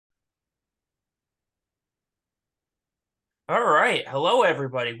All right. Hello,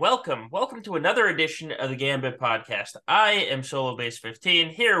 everybody. Welcome. Welcome to another edition of the Gambit podcast. I am Solo Base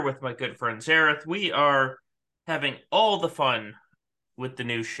 15 here with my good friend Zareth. We are having all the fun with the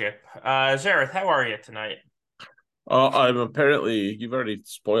new ship. Zareth, how are you tonight? I'm apparently you've already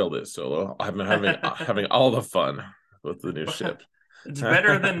spoiled it, Solo. I'm having all the fun with the new ship. It's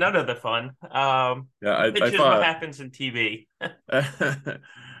better than Yeah, none of the fun, I which is what thought happens in TV.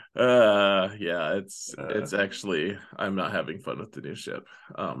 yeah, it's Uh, it's actually I'm not having fun with the new ship.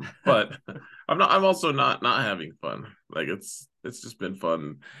 But I'm also not having fun. Like it's just been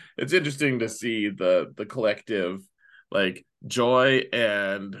fun. It's interesting to see the collective like joy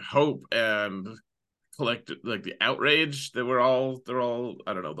and hope and collective like the outrage that they're all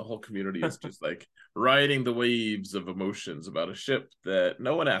I don't know, the whole community is just like riding the waves of emotions about a ship that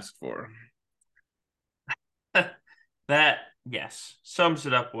no one asked for. that, yes, sums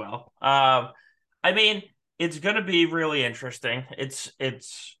it up well. I mean, it's going to be really interesting.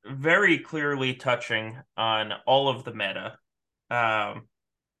 It's very clearly touching on all of the meta. Um,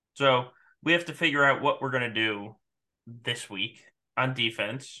 so we have to figure out what we're going to do this week on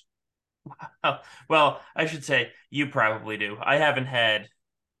defense. Well, I should say you probably do. I haven't had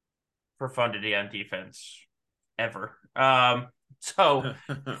profundity on defense ever. So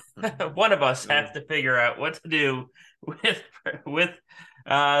one of us have to figure out what to do with with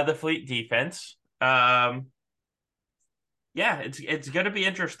the fleet defense. Yeah, it's going to be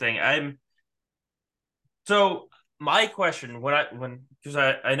interesting. I'm so my question when because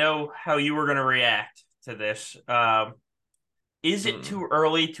I know how you were going to react to this. Is it Hmm. too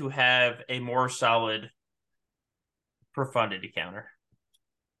early to have a more solid profundity counter?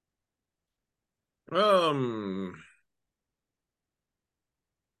 um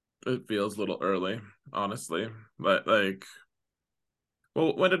it feels a little early, honestly. But like,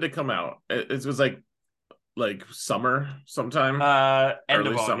 well, when did it come out? It was like summer sometime, End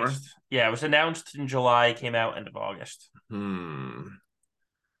early of summer. August. Yeah, it was announced in July, came out end of August. Hmm.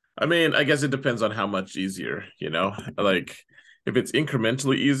 I mean, I guess it depends on how much easier, Like if it's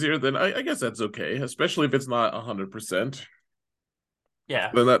incrementally easier, then I guess that's okay, especially if it's not 100%.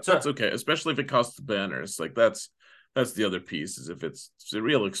 Yeah. Then that's So okay, especially if it costs banners. Like that's the other piece is if it's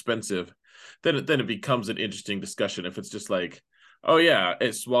real expensive, then it becomes an interesting discussion. If it's just like, oh yeah,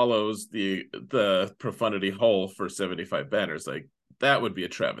 it swallows the profundity whole for 75 banners, like that would be a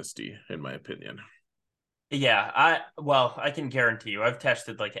travesty, in my opinion. yeah, I can guarantee you, I've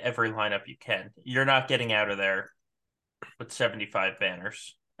tested like every lineup you can. You're not getting out of there with 75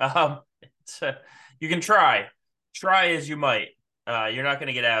 banners. It's you can try as you might. You're not going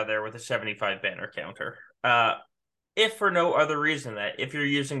to get out of there with a 75 banner counter. If for no other reason that if you're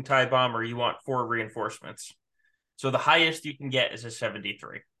using tie bomber, you want four reinforcements. So the highest you can get is a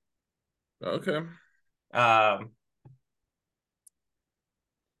 73. Okay. Um,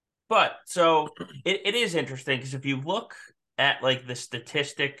 but so it is interesting because if you look at like the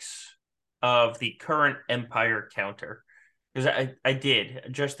statistics of the current Empire counter, because I did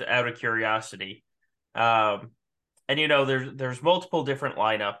just out of curiosity, um, and there's multiple different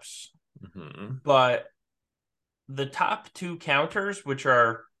lineups, Hmm. but the top two counters, which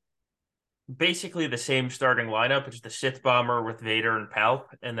are basically the same starting lineup, it's the Sith Bomber with Vader and Palp,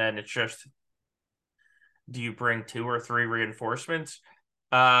 and then it's just do you bring two or three reinforcements?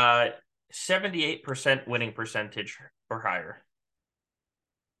 Uh, 78% winning percentage or higher.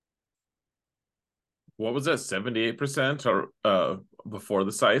 What was that, 78% or before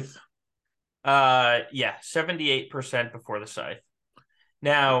the scythe? Yeah, 78% before the scythe.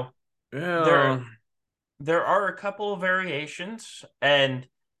 Now, there Yeah. there are a couple of variations, and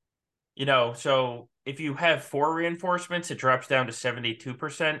so if you have four reinforcements, it drops down to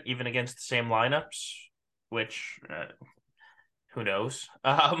 72%, even against the same lineups, which who knows?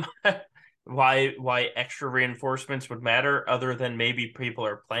 Why extra reinforcements would matter other than maybe people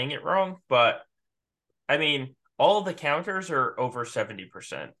are playing it wrong, but I mean, all the counters are over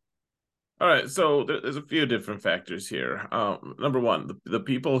 70%. All right, so there's a few different factors here. Number one, the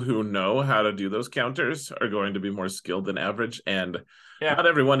people who know how to do those counters are going to be more skilled than average, and Yeah, not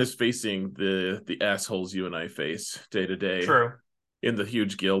everyone is facing the assholes you and I face day to day true. in the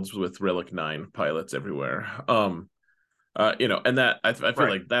huge guilds with Relic 9 pilots everywhere. And that I feel Right.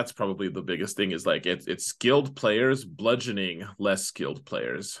 like that's probably the biggest thing is like it's skilled players bludgeoning less skilled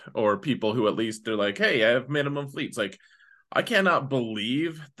players or people who at least they're like, hey, I have minimum fleets. Like I cannot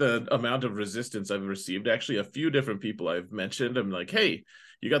believe the amount of resistance I've received. Actually, a few different people I've mentioned, I'm like, hey,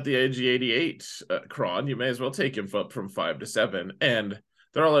 you got the IG88 Kron, you may as well take him from 5 to 7. And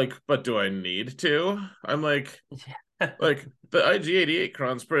they're all like, but do I need to? I'm like the IG88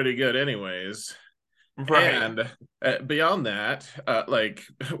 Kron's pretty good anyways. Right. And beyond that, like,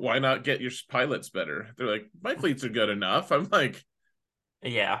 why not get your pilots better? They're like, my fleets are good enough. I'm like,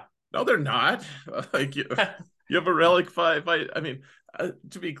 Yeah. no, they're not. Like, you have a relic five. I mean,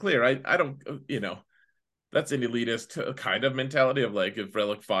 to be clear, I don't, that's an elitist kind of mentality of like, if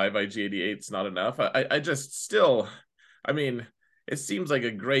relic five IG-88 is not enough. I just still, I mean, it seems like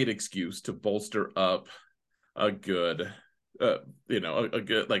a great excuse to bolster up a good a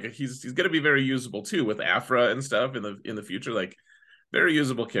good, like, he's going to be very usable too with Afra and stuff in the future, like, very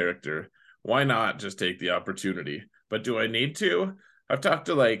usable character. Why not just take the opportunity? But do I need to? I've talked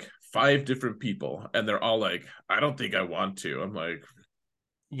to like five different people and they're all like, I don't think I want to. I'm like,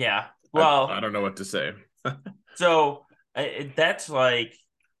 Yeah. I Well, don't know what to say. so that's like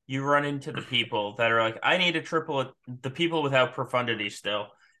you run into the people that are like, I need a triple, the people without profundity still.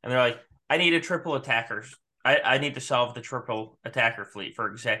 And they're like, I need a triple attackers. I need to solve the triple attacker fleet for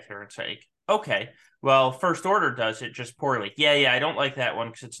executor's sake. Okay. Well, First Order does it just poorly. Yeah, I don't like that one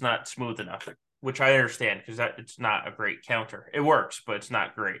because it's not smooth enough, which I understand because it's not a great counter. It works, but it's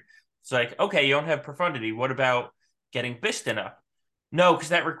not great. It's like, okay, you don't have profundity. What about getting Biston up? No, because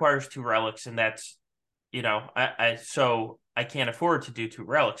that requires two relics, and that's so I can't afford to do two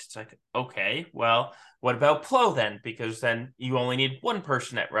relics. It's like, okay, well, what about Plo then? Because then you only need one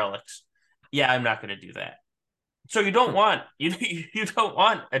person at relics. Yeah, I'm not going to do that. So you don't want you don't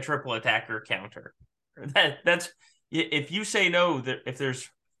want a triple attacker counter. That's if you say no, that if there's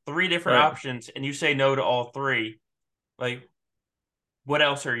three different Right. options and you say no to all three, like what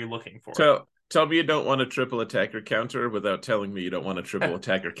else are you looking for? Tell me you don't want a triple attacker counter without telling me you don't want a triple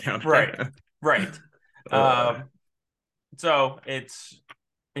attacker Right, counter. right. uh, Um, so it's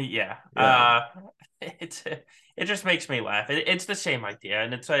yeah. yeah. It's it just makes me laugh. It's the same idea,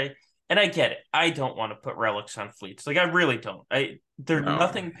 and it's like, and I get it. I don't want to put relics on fleets. Like I really don't. There No.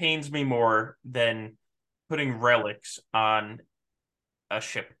 nothing pains me more than putting relics on a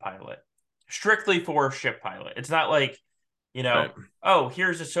ship pilot, strictly for a ship pilot. It's not like you know. Right. Oh,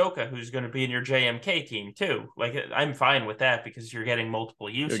 here's Ahsoka who's going to be in your JMK team too. Like I'm fine with that because you're getting multiple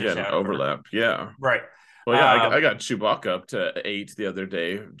You're uses getting out of her. overlap. Yeah. Right. Well, yeah, I Um, got Chewbacca up to 8 the other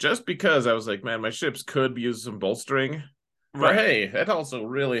day just because I was like, man, my ships could use some bolstering. But right. hey, it also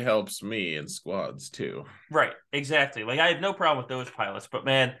really helps me in squads too. Right, exactly. Like I have no problem with those pilots, but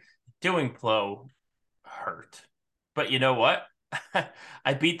man, doing Plo hurt. But you know what?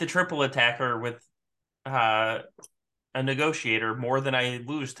 I beat the triple attacker with uh, a negotiator more than I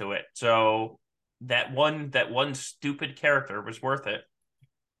lose to it. So that one stupid character was worth it.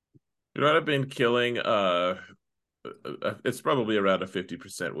 You know what I've been killing? It's probably around a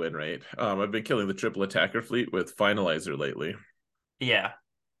 50% win rate. I've been killing the triple attacker fleet with finalizer lately. Yeah,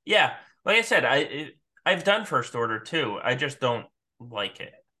 yeah. Like I said, I've done First Order too. I just don't like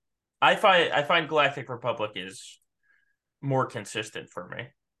it. I find Galactic Republic is more consistent for me.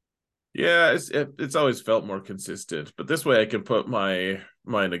 Yeah, it's always felt more consistent, but this way I can put my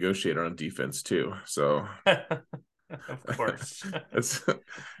negotiator on defense too. So Of course. it's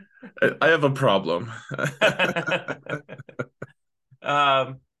I have a problem.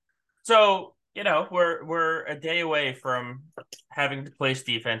 um, so we're a day away from having to place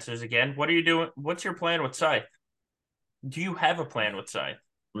defenses again. What are you doing? What's your plan with Scythe? Do you have a plan with Scythe?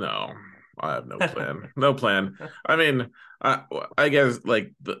 No, I have no plan. No plan. I mean, I guess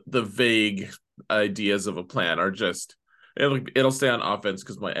like the vague ideas of a plan are just it'll stay on offense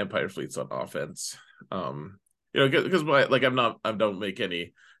because my Empire fleet's on offense. Because my like I don't make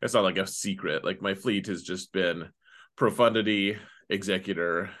any. It's not like a secret. Like my fleet has just been profundity,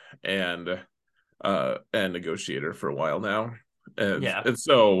 executor, and negotiator for a while now, Yeah, and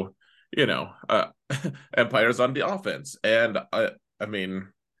so Empire's on the offense, and I mean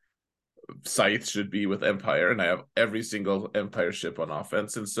Scythe should be with Empire, and I have every single Empire ship on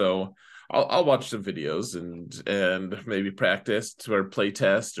offense, and so I'll watch some videos and maybe practice or play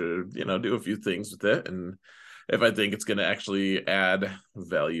test or do a few things with it, and if I think it's going to actually add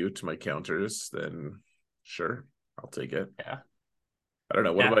value to my counters, then sure, I'll take it. yeah, I don't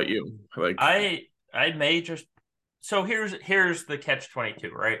know. What yeah. about you? Like, I may just so here's the catch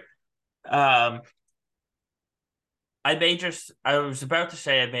 22, right? Um, I was about to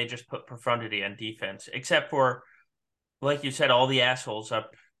say I may just put profundity on defense, except for like you said, all the assholes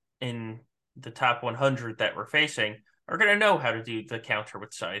up in the top 100 that we're facing are going to know how to do the counter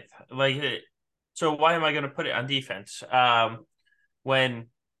with Scythe. So why am I going to put it on defense? When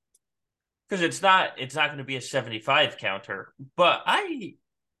because it's not going to be a 75 counter, but I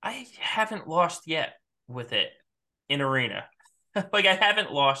haven't lost yet with it in arena. Like I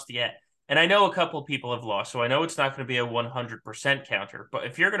haven't lost yet. And I know a couple of people have lost, so I know it's not going to be a 100% counter. But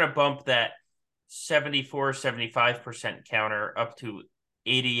if you're going to bump that 74, 75% counter up to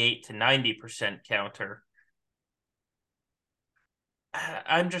 88 to 90% counter.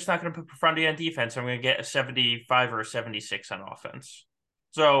 I'm just not going to put profundity on defense. I'm going to get a 75 or a 76 on offense.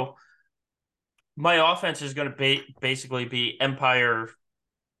 So my offense is going to basically be Empire,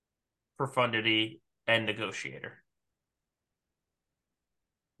 Profundity, and Negotiator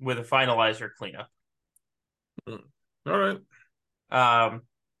with a finalizer cleanup. All right.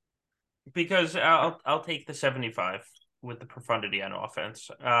 Because I'll take the 75 with the Profundity on offense.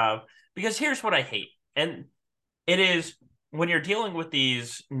 Because here's what I hate, and it is when you're dealing with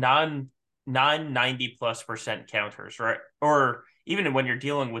these non 90+% counters, right? Or even when you're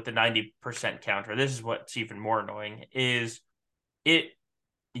dealing with the 90% counter, this is what's even more annoying is it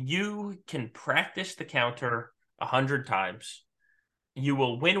you can practice the counter 100 times. You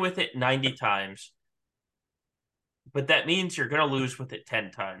will win with it 90 times, but that means you're going to lose with it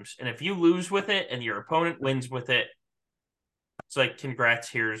 10 times. And if you lose with it and your opponent wins with it, it's like, congrats,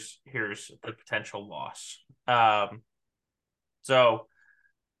 here's the potential loss. So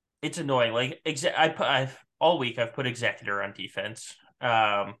it's annoying. Like I've all week I've put Executor on defense.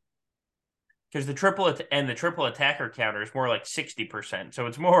 Because the triple attacker counter is more like 60%. So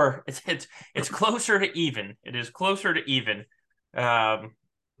it's more it's closer to even. It is closer to even for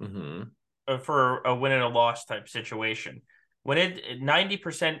a win and a loss type situation. When it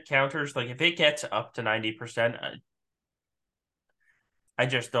 90% counters, like if it gets up to 90%, I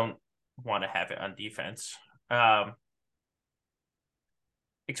just don't want to have it on defense.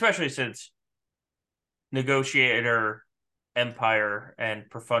 Especially since Negotiator, Empire, and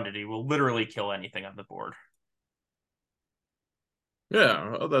Profundity will literally kill anything on the board.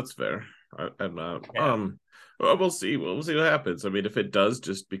 Yeah, well, that's fair. I'm not. Yeah. Well, we'll see. We'll see what happens. I mean, if it does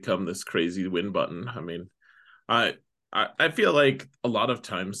just become this crazy win button, I mean, I feel like a lot of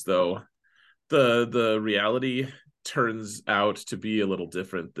times though, the reality turns out to be a little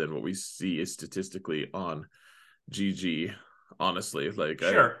different than what we see statistically on GG. Honestly, like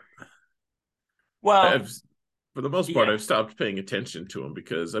Sure. Well, I've for the most part, yeah. I've stopped paying attention to him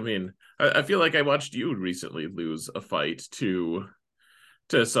because I mean, I feel like I watched you recently lose a fight to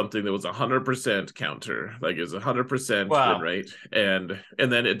something that was 100% counter, like it was 100% win Well, rate, and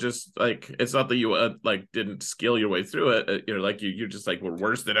then it just like it's not that you like didn't skill your way through it. You're like you're just like were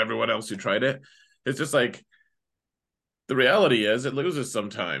worse than everyone else who tried it. It's just like the reality is it loses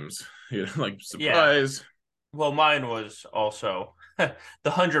sometimes. You know, like yeah. surprise. Well, mine was also the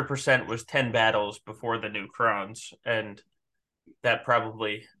 100% was 10 battles before the new crowns, and that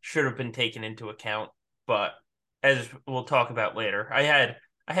probably should have been taken into account. But as we'll talk about later, I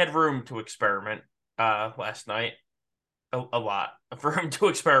had room to experiment last night. A lot of room to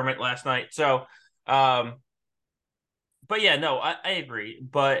experiment last night. So but yeah, no, I agree.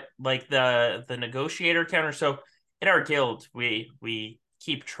 But like the negotiator counter, so in our guild, we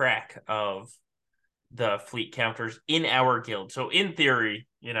keep track of the fleet counters in our guild. So in theory,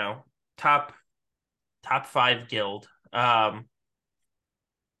 top top five guild.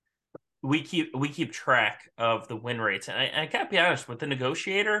 We keep track of the win rates, and I gotta be honest with the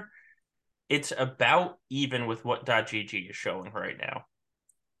negotiator, it's about even with what .gg is showing right now,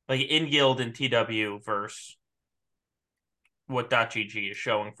 like in guild and TW versus what .gg is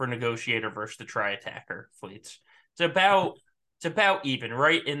showing for negotiator versus the tri attacker fleets. It's about even,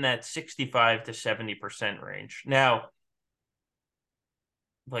 right in that 65 to 70% range. Now,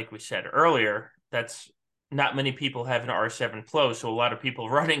 like we said earlier, that's not many people have an R7 close, so a lot of people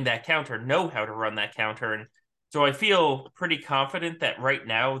running that counter know how to run that counter. And so I feel pretty confident that right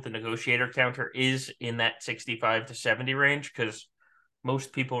now the negotiator counter is in that 65 to 70 range because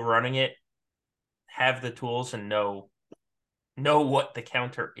most people running it have the tools and know what the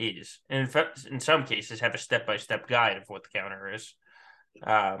counter is. And in fact, in some cases have a step-by-step guide of what the counter is.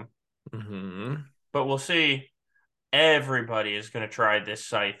 But we'll see. Everybody is going to try this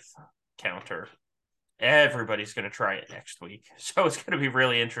scythe counter. Everybody's going to try it next week. So it's going to be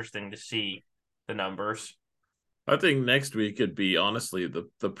really interesting to see the numbers. I think next week could be honestly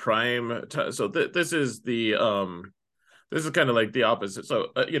the prime. So this is the this is kind of like the opposite. So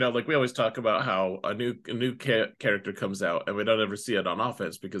like we always talk about how a new character comes out and we don't ever see it on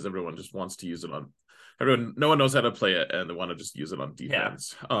offense because everyone just wants to use it on everyone. No one knows how to play it and they want to just use it on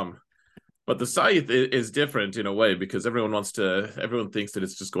defense. Yeah. But the scythe is different in a way because everyone thinks that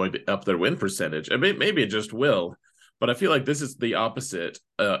it's just going to up their win percentage, and maybe it just will. But I feel like this is the opposite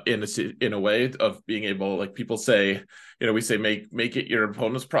in a way of being able, like people say, we say make it your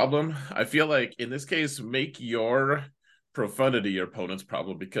opponent's problem. I feel like in this case, make your profundity your opponent's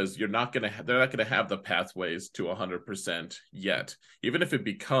problem because they're not gonna have the pathways to 100% yet. Even if it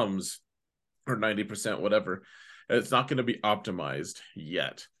becomes or 90%, whatever. It's not going to be optimized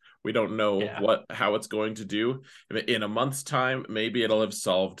yet. We don't know Yeah. how it's going to do. In a month's time, maybe it'll have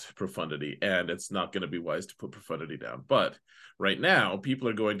solved profundity, and it's not going to be wise to put profundity down. But right now, people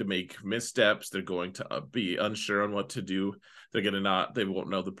are going to make missteps. They're going to be unsure on what to do. They're going to not. They won't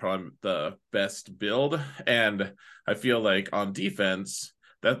know the best build. And I feel like on defense,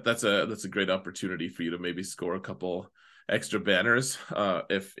 that's a great opportunity for you to maybe score a couple extra banners,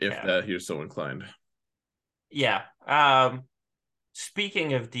 if Yeah. that you're so inclined. Yeah.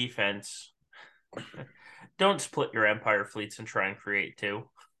 Speaking of defense, don't split your Empire fleets and try and create two.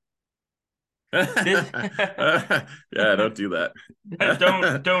 This Yeah, don't do that.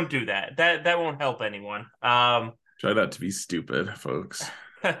 don't do that. That won't help anyone. Try not to be stupid, folks.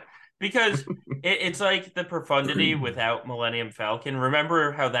 Because it's like the profundity without Millennium Falcon.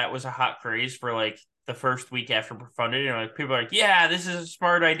 Remember how that was a hot craze for like the first week after profundity? And like people are like, yeah, this is a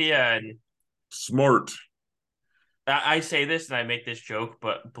smart idea. And Smart. I say this and I make this joke,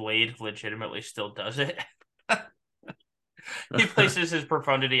 but Blade legitimately still does it. He places his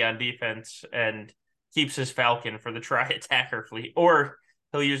profundity on defense and keeps his Falcon for the tri attacker fleet, or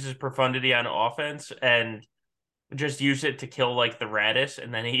he'll use his profundity on offense and just use it to kill like the Radis,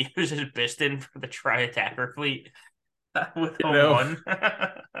 and then he uses Biston for the tri attacker fleet with You home know, one.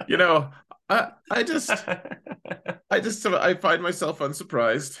 you know, I find myself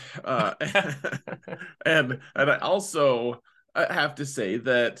unsurprised, and I also have to say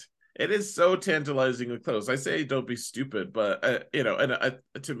that it is so tantalizingly close. I say don't be stupid, but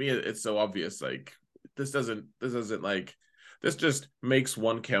to me it's so obvious. Like this doesn't like this just makes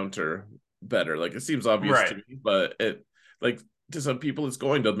one counter better. Like it seems obvious to Right. me, but it like to some people it's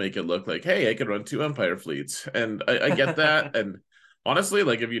going to make it look like, hey, I could run two Empire fleets, and I get that, and honestly,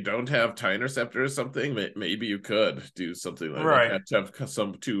 like if you don't have tie interceptor or something, maybe you could do something like Right. have to have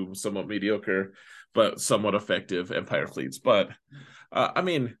some two somewhat mediocre but somewhat effective Empire fleets. But I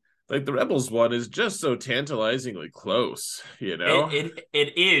mean, like the Rebels one is just so tantalizingly close, you It know?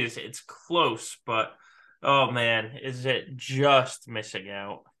 it is. It's close, but oh man, is it just missing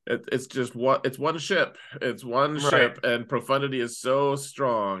out? It's just one ship. It's one Right. ship, and profundity is so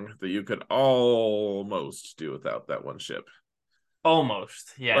strong that you could almost do without that one ship.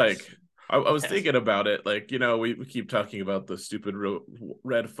 Almost. Yes. Like I was Yes. thinking about it, like we keep talking about the stupid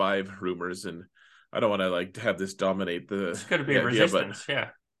red 5 rumors, and I don't want to like have this dominate This could be the idea, but resistance. Yeah.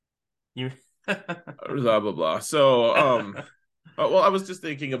 You blah blah blah. So well, I was just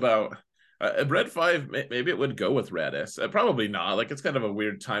thinking about red 5. Maybe it would go with Radis. Probably not. Like it's kind of a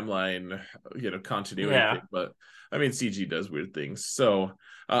weird timeline, continuity thing, Yeah. but I mean CG does weird things. So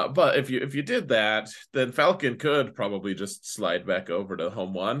but if you did that, then Falcon could probably just slide back over to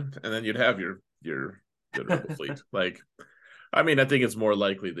home one, and then you'd have your good rebel fleet. Like, I mean, I think it's more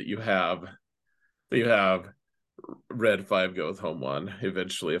likely that you have red 5 go with home one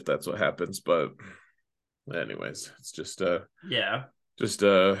eventually if that's what happens. But anyways, it's Yeah. just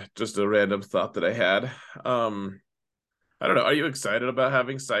a random thought that I had. I don't know. Are you excited about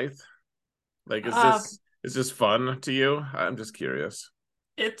having Scythe? Like, Uh is this fun to you? I'm just curious.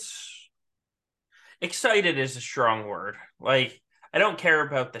 it's excited is a strong word. Like I don't care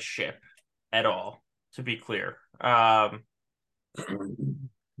about the ship at all, to be clear.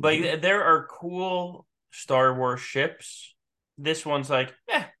 Like there are cool Star Wars ships. This one's like,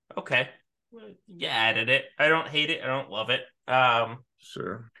 okay. You added it. I don't hate it. I don't love it.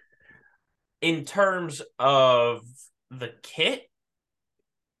 Sure. In terms of the kit,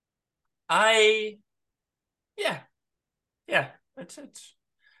 I yeah, yeah,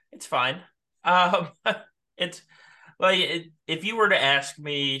 it's fine. Um, it's like if you were to ask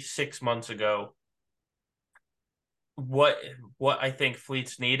me 6 months ago what what I think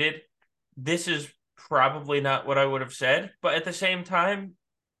fleets needed, this is probably not what I would have said. But at the same time,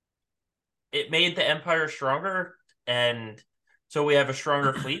 it made the Empire stronger, and so we have a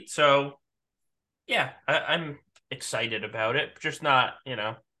stronger fleet. So yeah, I'm excited about it, just not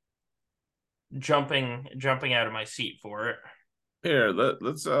jumping out of my seat for it. Here, let me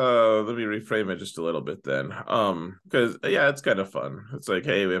reframe it just a little bit then. Because yeah, it's kind of fun. It's like,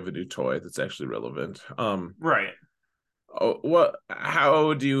 hey, we have a new toy that's actually relevant. Right.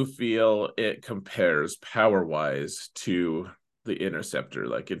 How do you feel it compares power wise to the Interceptor,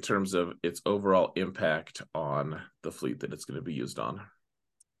 like in terms of its overall impact on the fleet that it's going to be used on?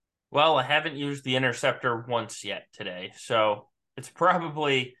 Well, I haven't used the interceptor once yet today, so it's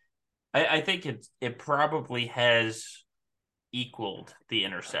probably I think it probably has equaled the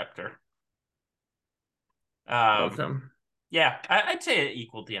interceptor. Um, Okay. yeah, I'd say it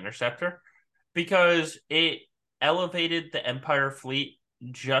equaled the interceptor because it elevated the Empire fleet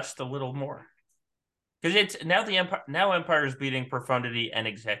just a little more. Because it's now the Empire now Empire is beating Profundity and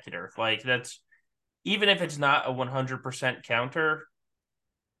Executor. Like that's even if it's not a 100% counter,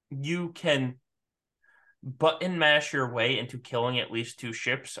 you can button mash your way into killing at least two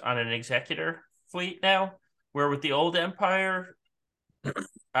ships on an Executor fleet now. Where with the old Empire,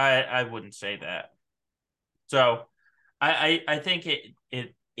 I wouldn't say that. So I think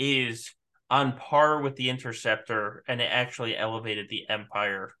it is on par with the Interceptor, and it actually elevated the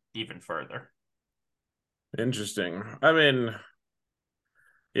Empire even further. Interesting. I mean,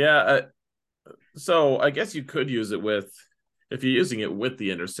 yeah. So I guess you could use it with, if you're using it with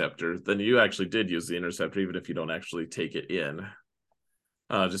the Interceptor, then you actually did use the Interceptor, even if you don't actually take it in.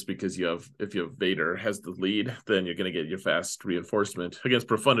 Just because if you have Vader has the lead, then you're going to get your fast reinforcement. Against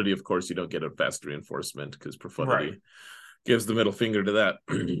Profundity, of course, you don't get a fast reinforcement because Right. Profundity gives the middle finger to that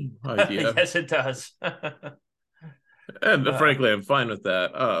idea. Yes, it does. And uh, frankly, I'm fine with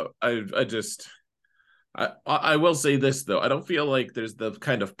that. I just I will say this though, I don't feel like there's the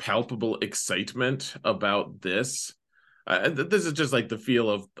kind of palpable excitement about this. This is just like the feel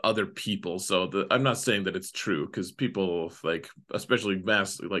of other people. So I'm not saying that it's true because people like, especially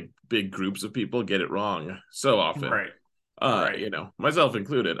mass like big groups of people, get it wrong so often. right. Right. Myself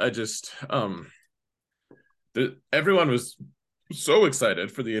included. I just everyone was so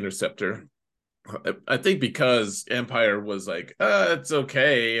excited for the Interceptor. I think because Empire was like, it's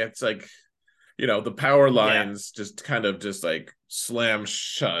okay. It's like, the power Yeah. lines just kind of just like slam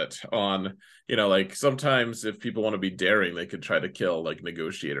shut on, like sometimes if people want to be daring, they could try to kill like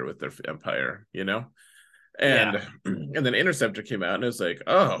Negotiator with their Empire. Yeah. And and then Interceptor came out and it was like,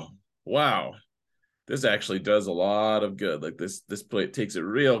 oh wow, this actually does a lot of good. Like this play takes it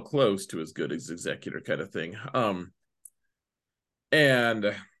real close to as good as Executor kind of thing.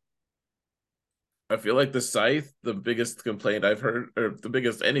 And I feel like the Scythe, the biggest complaint I've heard, or the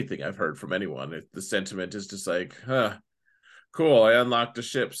biggest anything I've heard from anyone, the sentiment is just like, cool, I unlocked a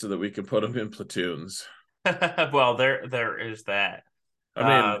ship so that we can put them in platoons. Well, there is that. I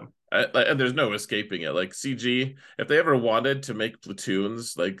mean, Um, and there's no escaping it. Like CG, if they ever wanted to make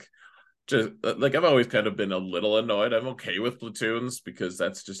platoons, like just like I've always kind of been a little annoyed. I'm okay with platoons because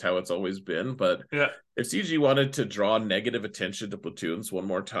that's just how it's always been. But yeah. if CG wanted to draw negative attention to platoons one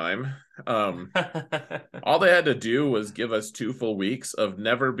more time, all they had to do was give us 2 full weeks of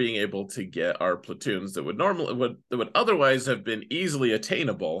never being able to get our platoons that would otherwise have been easily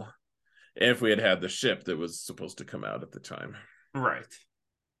attainable if we had had the ship that was supposed to come out at the time. Right.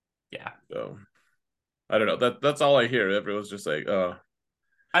 Yeah. So I don't know. That's all I hear. Everyone's just like, oh,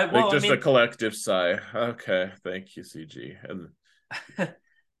 like I just a mean, collective sigh. Okay, thank you, CG. And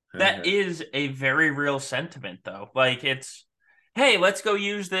that is a very real sentiment, though. Like it's, hey, let's go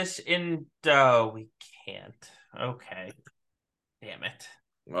use this in. Oh, we can't. Okay, damn it.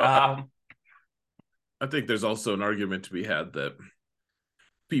 well, Um, I think there's also an argument to be had that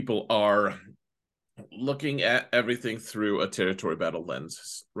people are looking at everything through a territory battle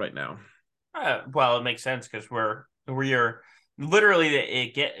lens right now. well, it makes sense because we're literally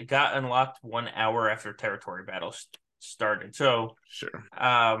it got unlocked 1 hour after territory battles started. So, Sure.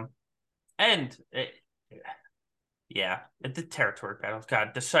 um, and it, yeah, the territory battles.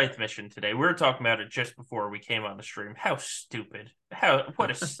 God, the Scythe mission today. We were talking about it just before we came on the stream. How stupid!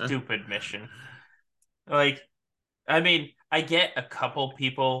 What a stupid mission. Like, I mean, I get a couple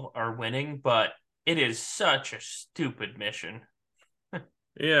people are winning, but it is such a stupid mission.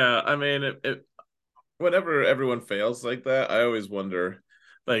 Yeah, I mean, whenever everyone fails like that, I always wonder,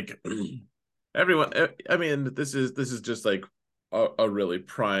 like, everyone. I mean, this is just like a really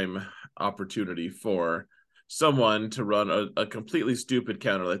prime opportunity for someone to run a completely stupid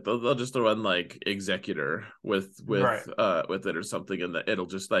counter. Like they'll just run like Executor Right, with it or something, and it'll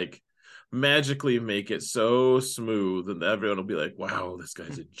just like magically make it so smooth, and everyone will be like, "Wow, this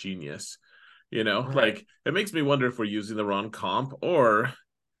guy's a genius." right. Like it makes me wonder if we're using the wrong comp, or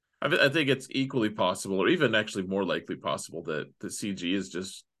I think it's equally possible, or even actually more likely possible, that the CG is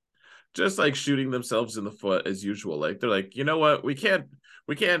just like shooting themselves in the foot as usual. Like they're like, you know what, we can't.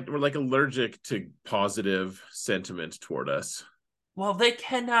 We're like allergic to positive sentiment toward us. Well, they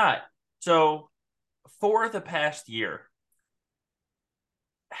cannot. So, for the past year,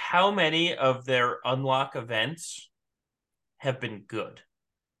 how many of their unlock events have been good?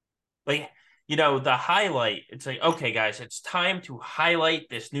 Like, the highlight, it's like, okay, guys, it's time to highlight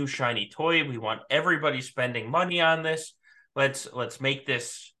this new shiny toy. We want everybody spending money on this. Let's make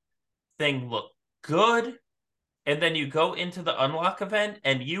this thing look good. And then you go into the unlock event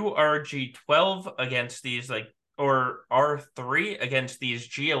and you are G12 against these or R3 against these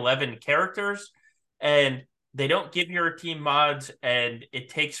G11 characters. And they don't give your team mods, and it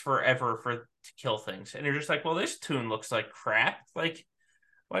takes forever to kill things. And you're just like, well, this tune looks like crap. Like,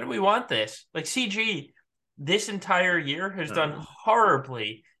 why do we want this? Like CG, this entire year has done No.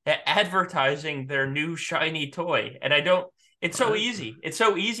 horribly at advertising their new shiny toy, and I don't. It's so Right. easy. It's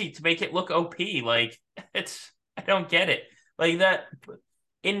so easy to make it look OP. Like it's, I don't get it. Like that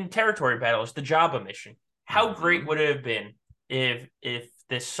in territory battles, the Jabba mission. How great Mm-hmm. would it have been if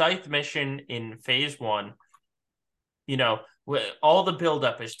this Scythe mission in Phase One, you know, all the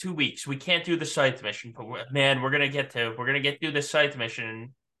buildup is 2 weeks. We can't do the Scythe mission, but man, we're gonna get through the Scythe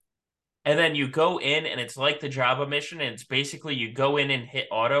mission, and then you go in and it's like the Java mission, and it's basically you go in and hit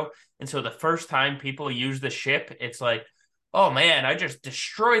auto. And so the first time people use the ship, it's like, oh man, I just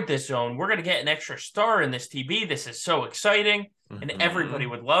destroyed this zone. We're gonna get an extra star in this TB. This is so exciting. And everybody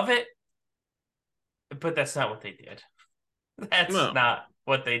Mm-hmm. would love it. But that's not what they did. That's No. not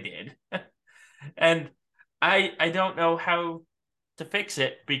what they did. And I don't know how to fix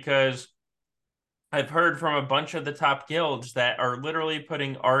it, because I've heard from a bunch of the top guilds that are literally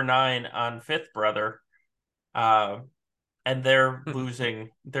putting R9 on Fifth Brother, uh, and they're losing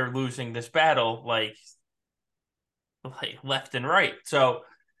this battle like left and right. So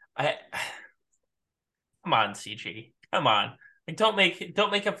I come on, CG. Come on. Like don't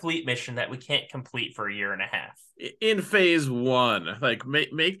make a fleet mission that we can't complete for a year and a half. In phase one, like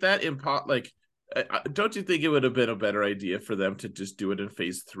make that like don't you think it would have been a better idea for them to just do it in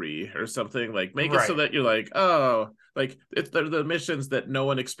phase three or something? Like make it so Right. that you're like, oh, like it's the missions that no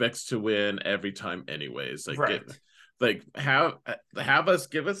one expects to win every time anyways. Like get Right. like have us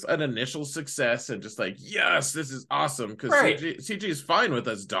give us an initial success and just like, yes, this is awesome, because Right. CG is fine with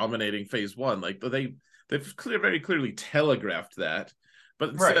us dominating phase one. Like they've very clearly telegraphed that.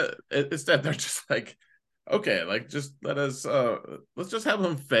 But Right. instead they're just like, okay, like just let's just have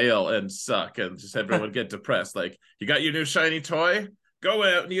them fail and suck and just everyone get depressed. Like, you got your new shiny toy? Go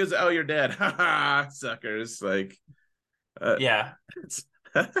out and use it. Oh, you're dead. Ha ha, suckers. Like Yeah. it's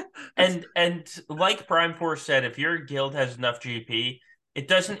it's And like Prime Force said, if your guild has enough GP,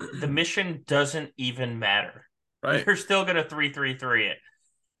 the mission doesn't even matter. right. You're still gonna 3-3-3 it.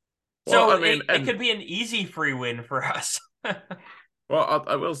 Well, So I mean, it and could be an easy free win for us. well,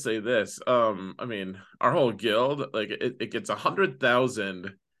 I will say this. I mean, our whole guild, like it gets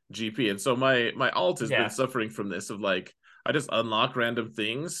 100,000 GP, and so my alt has been Yeah. suffering from this of like I just unlock random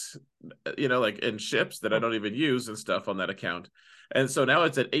things, like in ships that I don't even use and stuff on that account, and so now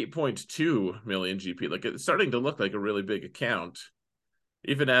it's at 8.2 million GP. Like it's starting to look like a really big account,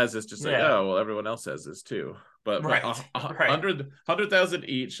 even as it's just like, Yeah. oh well, everyone else has this too. But Right. Right. 100,000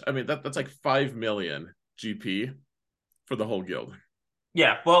 each. I mean that's like 5 million GP for the whole guild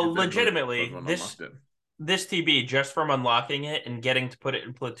Yeah. Well, if legitimately, everyone this unlocked it. this TB, just from unlocking it and getting to put it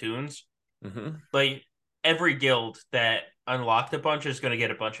in platoons, Mm-hmm. like every guild that unlocked a bunch is going to get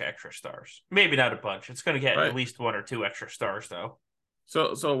a bunch of extra stars. Maybe not a bunch. It's going to get at Right. least one or two extra stars, though.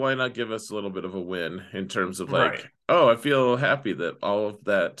 So why not give us a little bit of a win in terms of Right. like, oh, I feel happy that all of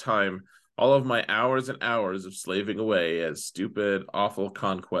that time, all of my hours and hours of slaving away as stupid, awful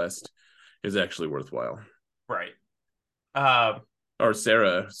conquest is actually worthwhile. Right. Um, Or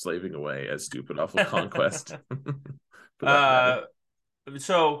Sarah slaving away as stupid, awful conquest, for that matter. uh,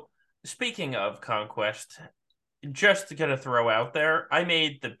 so speaking of conquest, just gonna throw out there, I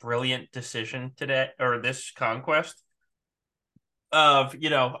made the brilliant decision today, or this conquest, of,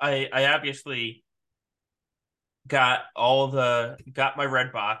 I obviously got my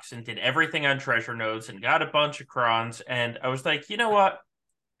red box and did everything on treasure nodes and got a bunch of crons, and I was like, you know what?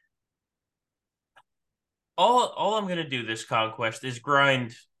 All I'm gonna do this conquest is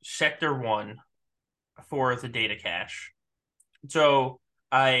grind sector one for the data cache. So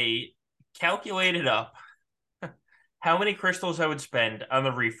I calculated up how many crystals I would spend on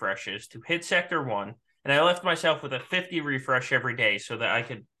the refreshes to hit sector one, and I left myself with a 50 refresh every day so that I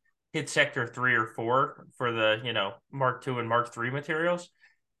could hit sector 3 or 4 for the, Mark II and Mark III materials.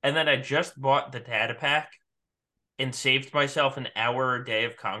 And then I just bought the data pack and saved myself an hour a day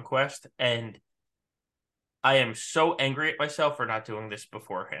of conquest. And I am so angry at myself for not doing this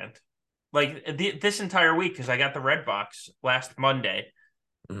beforehand. Like this entire week, because I got the red box last Monday.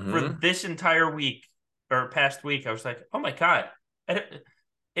 For Mm-hmm. this entire week or past week, I was like, oh my God,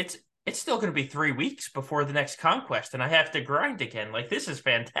 it's it's still going to be 3 weeks before the next conquest, and I have to grind again. Like this is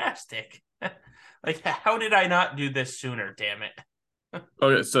fantastic. Like how did I not do this sooner? Damn it.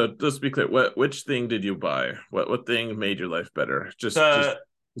 Okay, so let's be clear. Which thing did you buy? What thing made your life better? Just The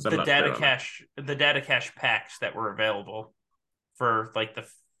because I'm the not data clear on it. cache the data cache packs that were available for like the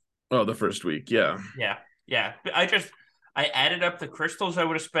Oh, the first week, yeah. yeah, yeah. I I added up the crystals I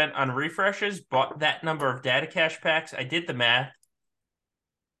would have spent on refreshes, bought that number of data cache packs. I did the math,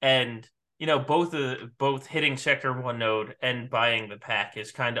 and both hitting sector one node and buying the pack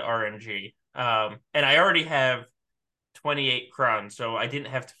is kind of RNG. And I already have 28 crons, so I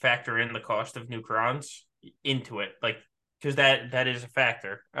didn't have to factor in the cost of new crons into it, like because that is a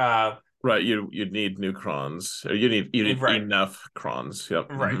factor. Right, you'd need new crons, or you need Right, enough crons. Yep.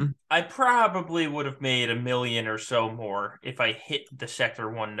 right. I probably would have made a million or so more if I hit the sector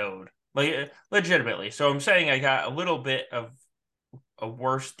one node, like legitimately. So I'm saying I got a little bit of a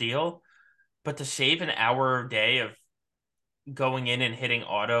worse deal, but to save an hour a day of going in and hitting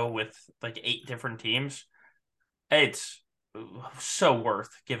auto with like 8 different teams, it's so worth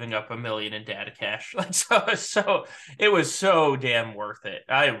giving up a million in data cash. Like so it was so damn worth it.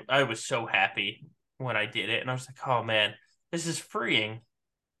 I was so happy when I did it, and I was like, oh man, this is freeing.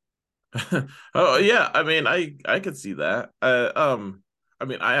 Oh yeah, I mean, I could see that. I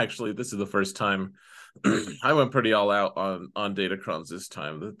mean, I actually this is the first time I went pretty all out on Datacrons this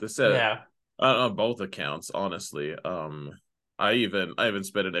time. The set Yeah, on both accounts, honestly. I even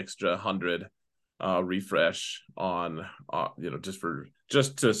spent an extra 100 refresh on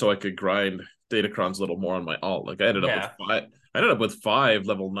just to so I could grind Datacrons a little more on my alt. Like yeah. I ended up with 5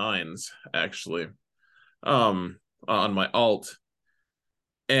 level 9s actually on my alt.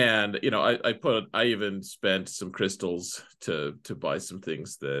 And I even spent some crystals to buy some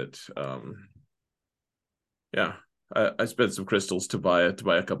things that yeah, I spent some crystals to buy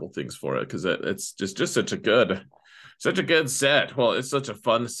a couple things for it because it's just such a good set. Well, it's such a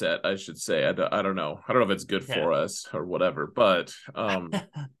fun set, I should say. I don't know if it's good Yeah. for us or whatever, but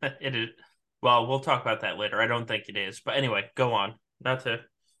It is. Well, we'll talk about that later. I don't think it is, but anyway, go on. Not to.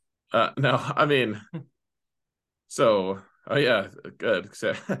 no, I mean, so, oh yeah, good.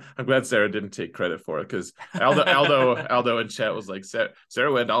 I'm glad Sarah didn't take credit for it because Aldo in chat was like,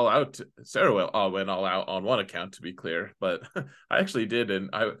 Sarah went all out. Went all out on one account to be clear, but I actually did,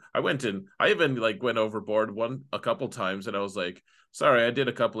 and I went in. I even like went overboard a couple times, and I was like, sorry, I did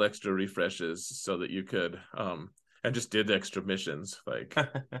a couple extra refreshes so that you could and just did extra missions. Like,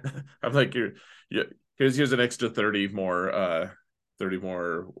 I'm like, here's an extra 30 more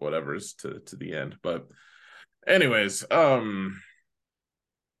whatever's to the end, but. Anyways,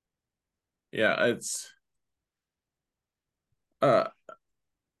 yeah, it's uh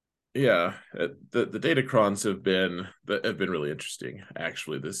yeah, the Datacrons have been really interesting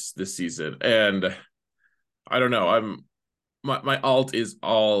actually this season. And I don't know, my alt is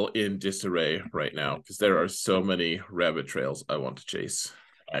all in disarray right now because there are so many rabbit trails I want to chase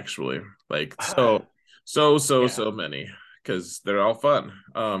actually. Like Yeah. so many because they're all fun.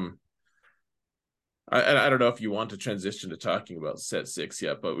 I don't know if you want to transition to talking about set 6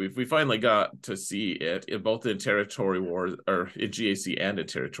 yet, but we finally got to see it in both in Territory Wars or in GAC and in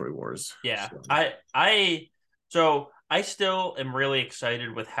Territory Wars. Yeah. So, I still am really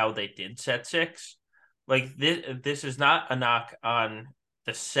excited with how they did set six. Like this is not a knock on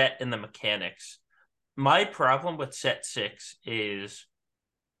the set and the mechanics. My problem with set six is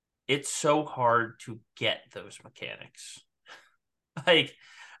it's so hard to get those mechanics. Like,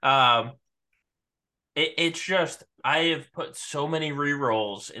 um, it's just I have put so many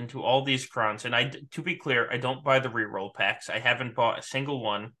rerolls into all these crons, and to be clear, I don't buy the reroll packs. I haven't bought a single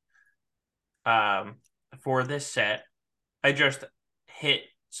one um for this set. I just hit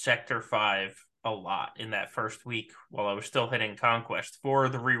Sector 5 a lot in that first week while I was still hitting Conquest for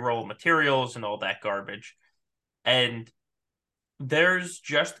the reroll materials and all that garbage. And there's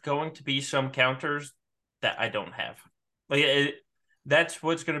just going to be some counters that I don't have. That's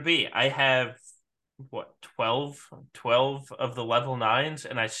what's going to be. I have what 12 of the level 9s,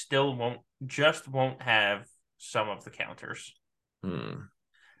 and I still won't have some of the counters, hmm.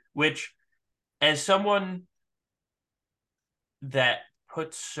 which as someone that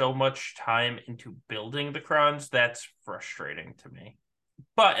puts so much time into building the crons, that's frustrating to me.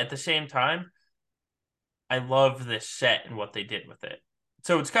 But at the same time, I love this set and what they did with it.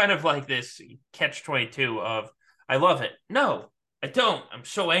 So it's kind of like this catch 22 of I love it. No, I don't. I'm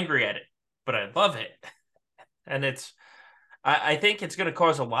so angry at it, but I love it. And I think it's going to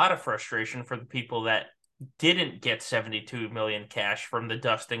cause a lot of frustration for the people that didn't get 72 million cash from the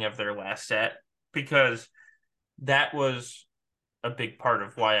dusting of their last set because that was a big part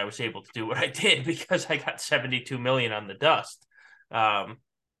of why I was able to do what I did because I got 72 million on the dust. Um,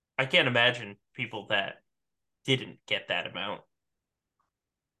 I can't imagine people that didn't get that amount.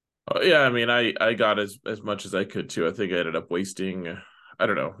 Yeah, I mean, I got as much as I could too. I think I ended up wasting. I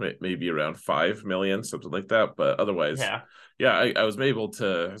don't know, maybe around 5 million, something like that. But otherwise, Yeah. yeah, I was able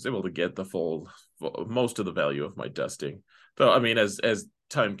to get the most of the value of my dusting. Though I mean, as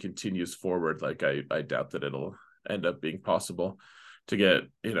time continues forward, like I doubt that it'll end up being possible to get.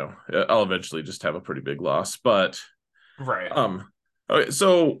 I'll eventually just have a pretty big loss. But Right. um, okay,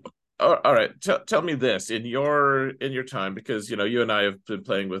 so all right, tell me this in your time, because you and I have been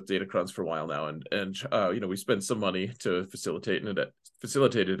playing with Datacrons for a while now, and we spent some money to facilitate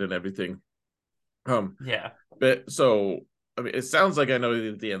it and everything. Um, Yeah. but so I mean, it sounds like I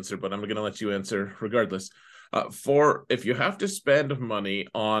know the answer, but I'm going to let you answer regardless. For if you have to spend money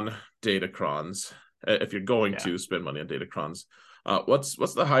on Datacrons, if you're going Yeah. to spend money on Datacrons,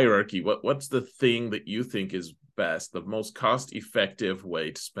 what's the hierarchy? What's the thing that you think is best, the most cost effective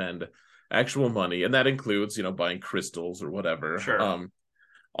way to spend actual money, and that includes buying crystals or whatever. Sure.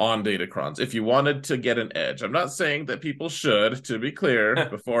 On Datacrons, if you wanted to get an edge. I'm not saying that people should, to be clear,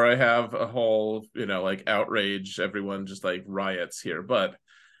 before I have a whole, like outrage, everyone just like riots here. But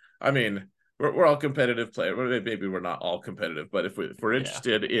I mean, we're all competitive play. Maybe we're not all competitive, but if we're Yeah.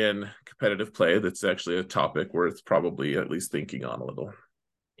 interested in competitive play, that's actually a topic worth probably at least thinking on a little.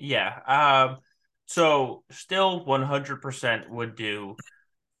 Yeah. So still 100% would do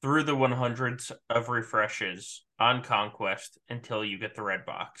through the 100s of refreshes on Conquest until you get the red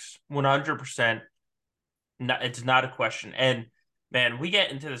box. 100%. It's not a question. And man, we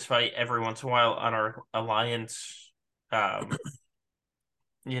get into this fight every once in a while on our Alliance, um,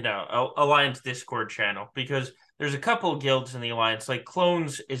 Alliance Discord channel because there's a couple of guilds in the Alliance. Like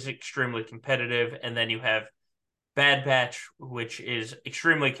Clones is extremely competitive, and then you have Bad Batch, which is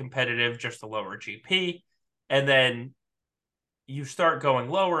extremely competitive, just a lower GP. And then you start going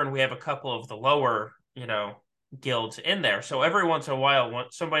lower, and we have a couple of the lower, guilds in there. So every once in a while,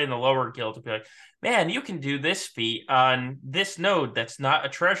 somebody in the lower guild will be like, "Man, you can do this feat on this node that's not a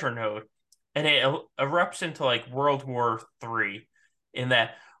treasure node," and it erupts into like World War III. In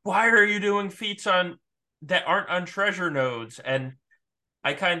that, why are you doing feats on that aren't on treasure nodes? And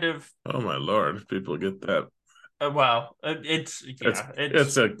I kind of, Oh my lord, people get that. well, it's It's yeah,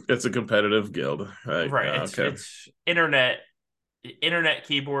 it's it's a it's a competitive guild. Right. right. Yeah, okay. It's internet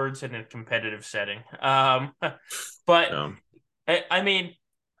keyboards in a competitive setting. But Yeah. I mean,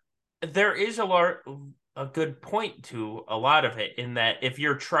 there is a good point to a lot of it in that if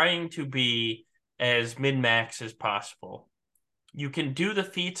you're trying to be as min max as possible, you can do the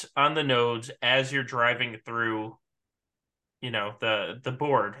feats on the nodes as you're driving through, the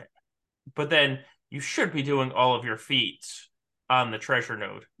board, but then you should be doing all of your feats on the treasure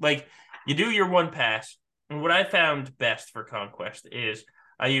node. Like you do your one pass, and what I found best for Conquest is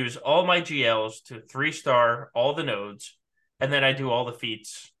I use all my GLs to 3-star all the nodes, and then I do all the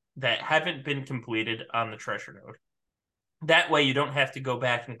feats that haven't been completed on the treasure node. That way you don't have to go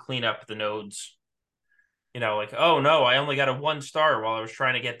back and clean up the nodes. Like, oh no, I only got a 1-star while I was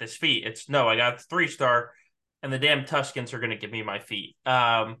trying to get this feat. It's no, I got 3-star, and the damn Tuskens are going to give me my feat.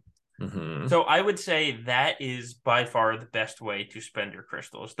 Hmm. So I would say that is by far the best way to spend your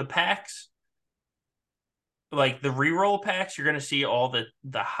crystals. The packs, like the reroll packs, you're going to see all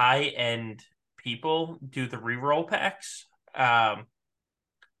the high end people do the reroll packs. Um,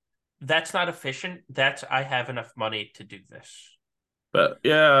 that's not efficient. That's I have enough money to do this. But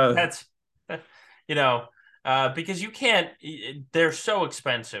yeah, That's you know because you can't. They're so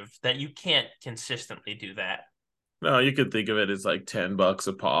expensive that you can't consistently do that. no, you could think of it as like $10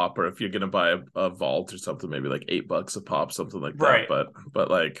 a pop, or if you're gonna buy a vault or something, maybe like $8 a pop, something like that. Right. But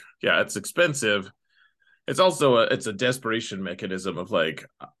like, yeah, it's expensive. It's also it's a desperation mechanism of like,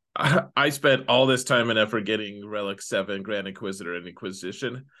 I spent all this time and effort getting Relic 7, Grand Inquisitor, and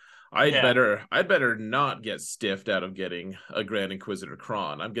Inquisition. Yeah. I'd better not get stiffed out of getting a Grand Inquisitor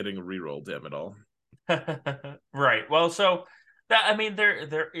Kron. I'm getting a reroll, damn it all. Right. Well, so that I mean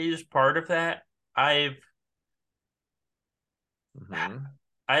there is part of that. I've Hmm.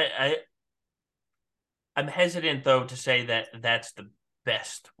 I I'm hesitant though to say that that's the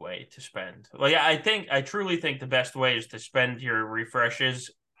best way to spend. Like I truly think the best way is to spend your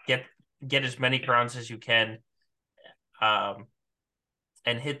refreshes, get get as many crowns as you can, um,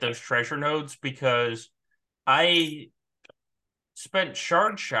 and hit those treasure nodes because I spent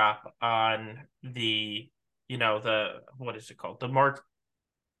Shard Shop on the what is it called? The Mark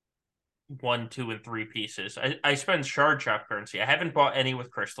 1, 2, and 3 pieces. I spend Shard Shop currency. I haven't bought any with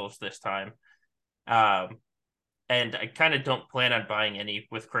crystals this time. Um, and I kind of don't plan on buying any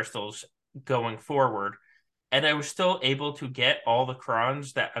with crystals going forward. And I was still able to get all the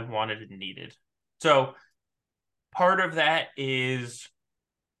crons that I wanted and needed. So part of that is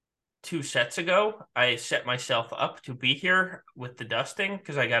 2 sets ago. I set myself up to be here with the dusting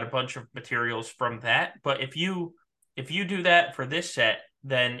because I got a bunch of materials from that. But if you do that for this set,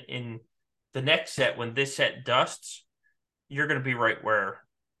 then in the next set, when this set dusts, you're going to be right where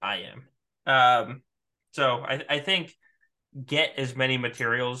I am. So I think get as many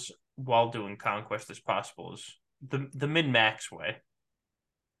materials while doing conquest as possible is the min max way.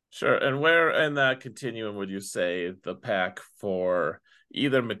 Sure. And where in that continuum would you say the pack for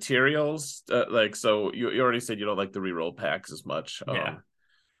either materials, like so you already said you don't like the reroll packs as much. Yeah.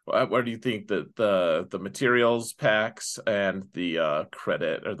 Where do you think that the materials packs and the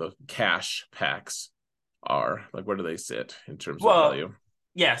credit or the cash packs are? Like where do they sit in terms of Well, value?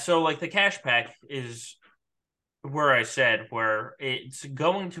 yeah. So like the cash pack is where I said where it's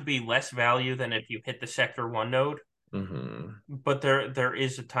going to be less value than if you hit the sector one node, Mm-hmm. but there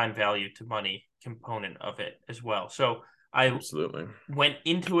is a time value to money component of it as well. So I Absolutely. went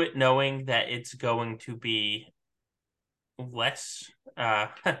into it knowing that it's going to be less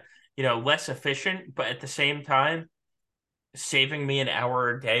less efficient, but at the same time, saving me an hour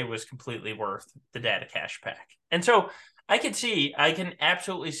a day was completely worth the data cache pack. And so I can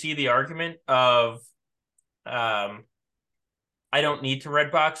absolutely see the argument of um I don't need to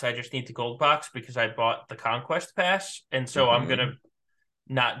red box, I just need to gold box because I bought the conquest pass. And so I'm Mm-hmm. gonna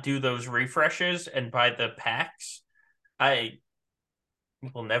not do those refreshes and buy the packs. I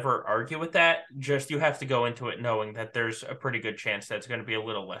will never argue with that. Just you have to go into it knowing that there's a pretty good chance that's going to be a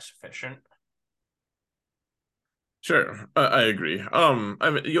little less efficient. Sure, I agree. I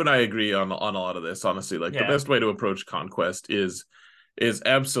mean, you and I agree on a lot of this. Honestly, like the Yeah. best way to approach conquest is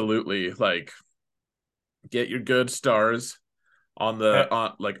absolutely like get your good stars on the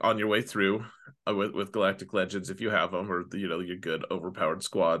Okay. like on your way through with Galactic Legends if you have them, or your good overpowered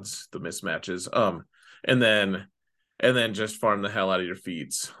squads, the mismatches. And then just farm the hell out of your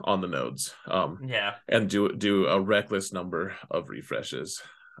feats on the nodes. Yeah. And do a reckless number of refreshes.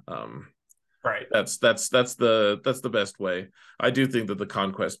 Um, Right. that's the best way. I do think that the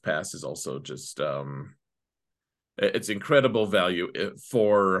conquest pass is also just it's incredible value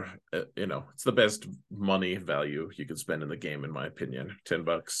for it's the best money value you could spend in the game in my opinion.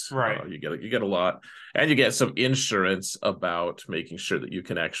 $10, Right. you get a lot, and you get some insurance about making sure that you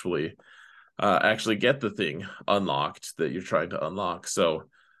can actually get the thing unlocked that you're trying to unlock. So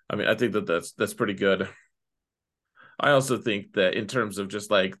I mean, I think that that's pretty good. I also think that in terms of just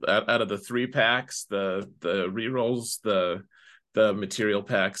like out of the 3 packs, the rerolls, the material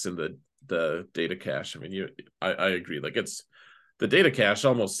packs, and the data cache. I mean, I agree. Like it's the data cache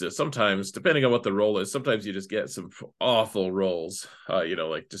almost sometimes, depending on what the roll is, sometimes you just get some awful rolls.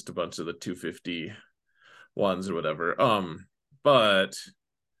 Like just a bunch of the 250 ones or whatever. But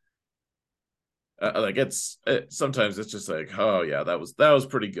like sometimes it's just like, oh yeah, that was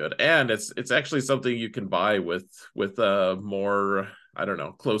pretty good, and it's actually something you can buy with a more, I don't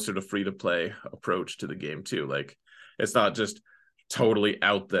know, closer to free to play approach to the game too. Like it's not just totally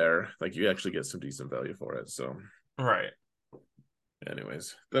out there, like you actually get some decent value for it. So Right.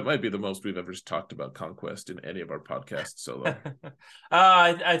 anyways, that might be the most we've ever talked about conquest in any of our podcasts solo.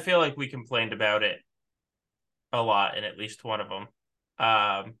 I feel like we complained about it a lot in at least one of them.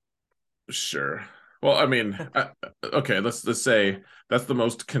 Um, Sure. Well, I mean, okay, let's say that's the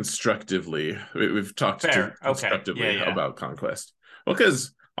most constructively we've talked to Fair. Okay. Yeah. constructively Yeah. about conquest. Well,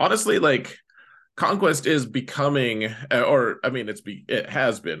 because honestly, like conquest is becoming, or I mean, it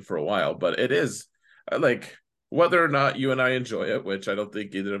has been for a while, but it is like whether or not you and I enjoy it, which I don't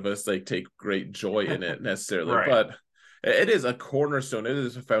think either of us like take great joy in it necessarily, Right. but it is a cornerstone. It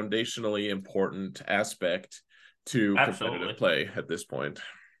is a foundationally important aspect to competitive Absolutely. play at this point.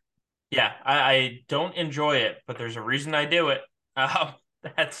 Yeah. I don't enjoy it, but there's a reason I do it.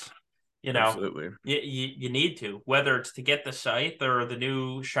 That's you know, Absolutely. you need to, whether it's to get the scythe or the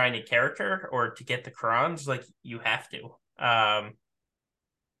new shiny character or to get the crons, like you have to.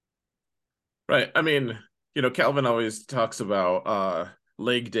 Right. I mean, Calvin always talks about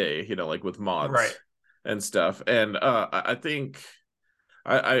leg day, like with Right. mods and stuff. And I think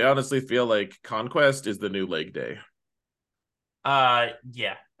I honestly feel like Conquest is the new leg day.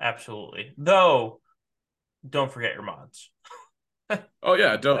 Yeah, absolutely. Though, don't forget your mods. Oh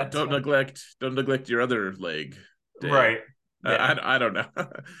yeah, don't That's don't neglect your other leg day. right. Yeah. I don't know.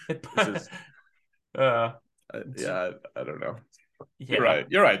 This is uh, yeah, I don't know. You're yeah, right.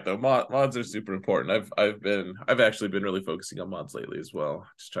 You're right though. Mods are super important. I've actually been really focusing on mods lately as well.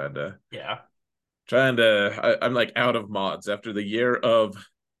 Just yeah. I'm like out of mods after the year of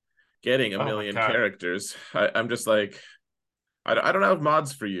getting a Oh my million God. characters. I'm just like, I don't have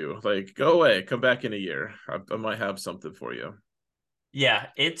mods for you. Like, go away. Come back in a year. I might have something for you. Yeah,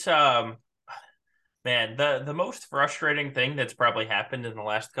 it's man, the most frustrating thing that's probably happened in the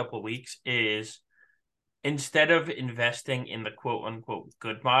last couple of weeks is instead of investing in the quote unquote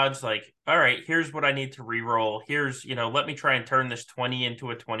good mods, like, all right, here's what I need to reroll. Here's, let me try and turn this 20 into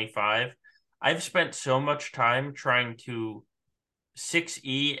a 25. I've spent so much time trying to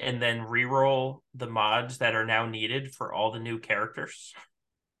 6E and then reroll the mods that are now needed for all the new characters.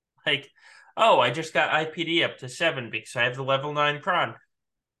 Like, oh, I just got IPD up to 7 because I have the level 9 Kron.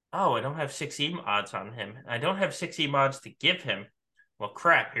 Oh, I don't have 6E mods on him. I don't have 6E mods to give him. Well,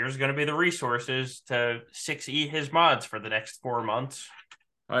 crap, here's going to be the resources to 6E his mods for the next 4 months.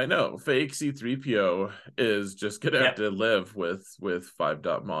 I know. Fake C3PO is just gonna have Yep. to live with 5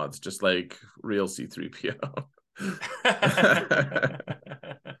 mods, just like real C3PO.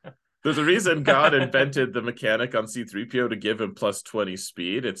 There's a reason God invented the mechanic on C3PO to give him plus 20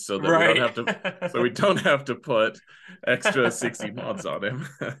 speed. It's so that Right. we don't have to put extra 60 mods on him.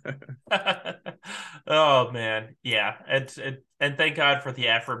 Oh man. Yeah. And thank God for the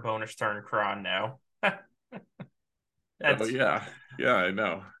Afro bonus turn Kron now. Oh That's yeah. Yeah, I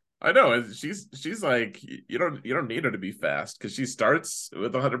know. I know. She's like you don't need her to be fast because she starts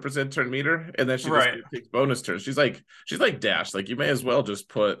with 100% turn meter and then she just right. takes bonus turns. She's like Dash. Like you may as well just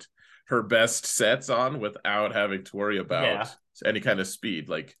put her best sets on without having to worry about Yeah. any kind of speed.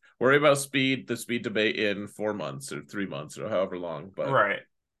 Like worry about the speed debate in 4 months or 3 months or however long. But Right.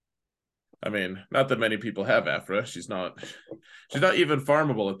 I mean, not that many people have Afra. She's not even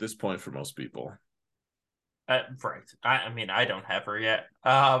farmable at this point for most people. Right. I mean, I don't have her yet.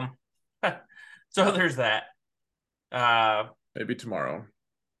 So Yeah, there's that. Uh, maybe tomorrow.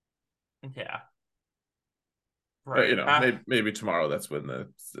 yeah. Right. Maybe tomorrow. That's when the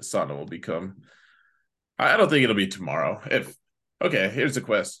sauna will become. I don't think it'll be tomorrow. If okay, here's a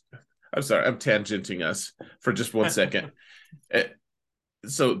quest. I'm sorry, I'm tangenting us for just 1 second. Eh,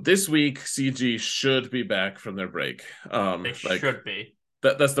 So this week, CG should be back from their break. They Like should be.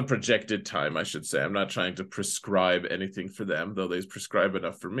 that's the projected time, I should say. I'm not trying to prescribe anything for them, though they prescribe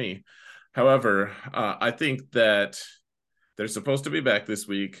enough for me. However, I think that they're supposed to be back this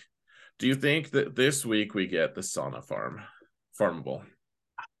week. Do you think that this week we get the sauna farmable?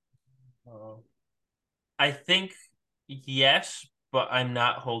 Oh. I think yes, but I'm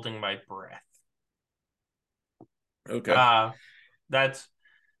not holding my breath. Okay. Uh, that's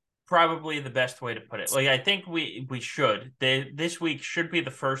probably the best way to put it. Like I think we should. This week should be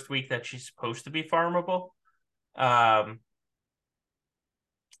the first week that she's supposed to be farmable. Um,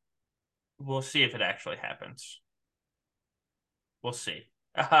 we'll see if it actually happens. We'll see.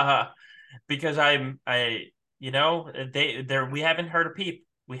 Because we haven't heard a peep.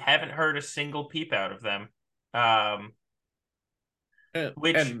 We haven't heard a single peep out of them. Um,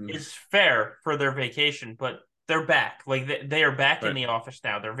 which And is fair for their vacation, but they're back. Like they are back in right. the office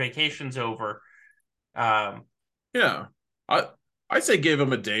now. Their vacation's over. Um, Yeah. I I say give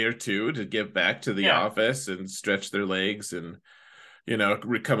them a day or two to get back to the yeah, office and stretch their legs and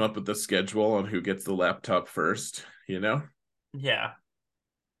come up with the schedule on who gets the laptop first. yeah.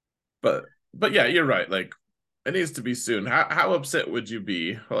 But yeah, you're right. Like it needs to be soon. How upset would you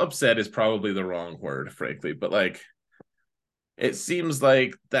be? Well, upset is probably the wrong word, frankly, but like it seems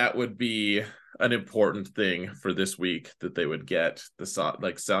like that would be an important thing for this week that they would get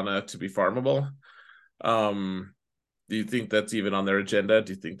like sauna to be farmable. Um, do you think that's even on their agenda?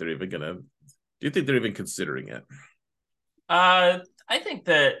 Do you think they're even considering it? I think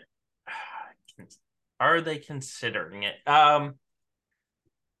that are they considering it?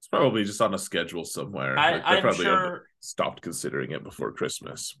 It's probably just on a schedule somewhere. I Like they're I'm probably sure stopped considering it before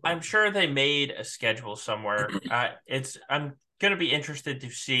Christmas. But I'm sure they made a schedule somewhere. I'm gonna be interested to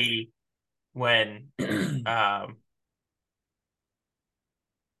see when um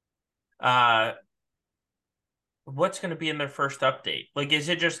uh what's going to be in their first update. Like, is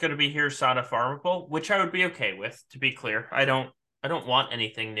it just going to be here Sana farmable, which I would be okay with, to be clear. I don't want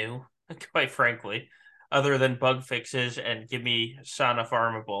anything new, quite frankly, other than bug fixes and give me Sana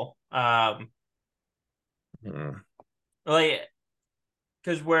farmable. Like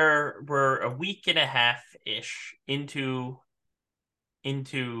because we're a week and a half ish into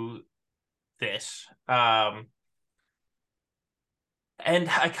this. And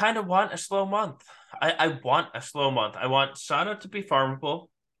I kind of want a slow month. I want a slow month. I want Sana to be farmable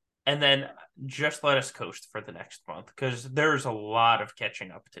and then just let us coast for the next month because there's a lot of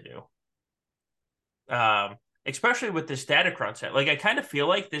catching up to do. Especially with this Datacron set. Like I kind of feel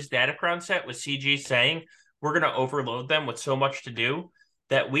like this Datacron set with CG saying we're gonna overload them with so much to do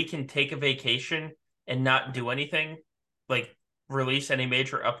that we can take a vacation and not do anything, like release any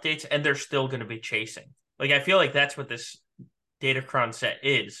major updates, and they're still gonna be chasing. Like I feel like that's what Datacron set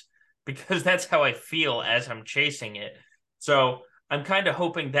is, because that's how I feel as I'm chasing it. So I'm kind of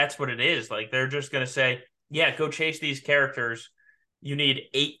hoping that's what it is. Like they're just gonna say, yeah, go chase these characters. You need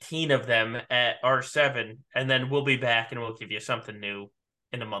 18 of them at R7, and then we'll be back and we'll give you something new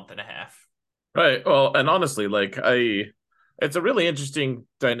in a month and a half. Right. Well, and honestly, it's a really interesting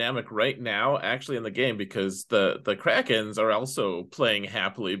dynamic right now, actually, in the game because the Krakens are also playing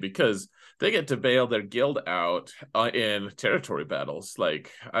happily because they get to bail their guild out in territory battles.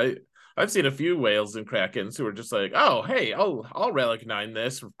 I've seen a few whales and Krakens who are just like, oh, hey, I'll relic 9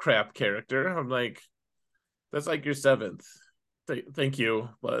 this crap character. I'm like, that's like your 7th. Thank you,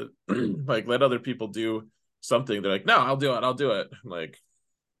 but like let other people do something. They're like, no, I'll do it. I'll do it. I'm like,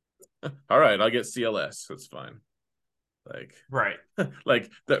 all right, I'll get CLS. That's fine. Like, Right.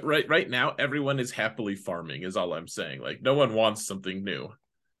 like that right now, everyone is happily farming, is all I'm saying. Like, no one wants something new.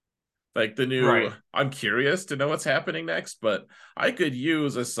 Like the new, Right. I'm curious to know what's happening next, but I could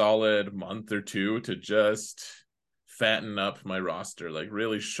use a solid month or two to just fatten up my roster, like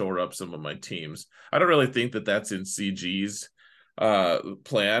really shore up some of my teams. I don't really think that that's in CG's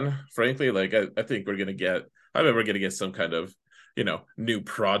plan, frankly. Like I think we're gonna get, I mean, we're gonna get some kind of, new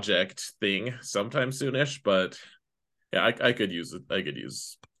project thing sometime soonish, but yeah, I could use it.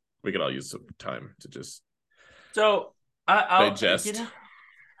 We could all use some time to just So digest.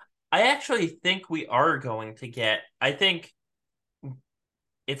 I actually think we are going to get. I think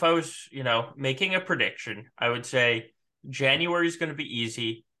if I was, making a prediction, I would say January is going to be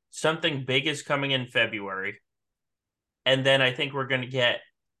easy. Something big is coming in February. And then I think we're going to get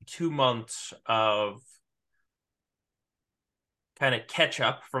 2 months of kind of catch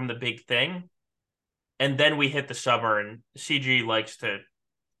up from the big thing. And then we hit the summer, and CG likes to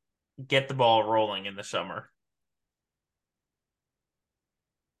get the ball rolling in the summer.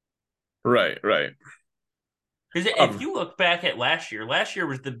 Right, right. Because if Um, you look back at last year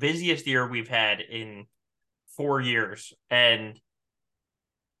was the busiest year we've had in 4 years. And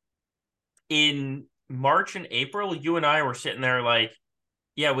in March and April, you and I were sitting there like,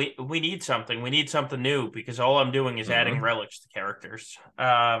 yeah, we need something. We need something new because all I'm doing is adding mhm. relics to characters.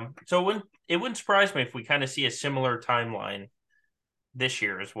 So it wouldn't surprise me if we kind of see a similar timeline this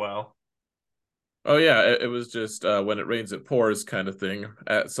year as well. Oh yeah, it was just when it rains it pours kind of thing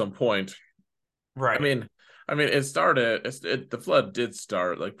at some point. I Right. mean, it started. The flood did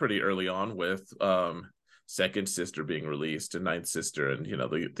start like pretty early on with Second Sister being released and Ninth Sister, and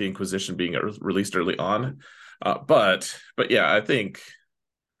the Inquisition being released early on. But yeah, I think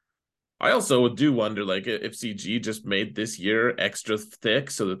I also do wonder like if CG just made this year extra thick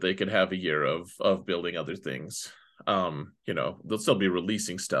so that they could have a year of building other things. They'll still be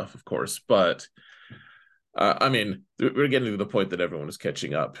releasing stuff, of course, but we're getting to the point that everyone is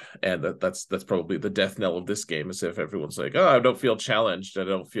catching up, and that's probably the death knell of this game. Is if everyone's like, "Oh, I don't feel challenged. I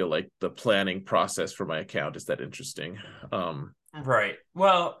don't feel like the planning process for my account is that interesting." Right.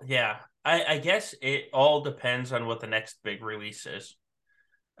 Well, yeah. I guess it all depends on what the next big release is.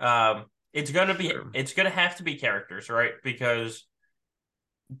 Sure. It's gonna have to be characters, right? Because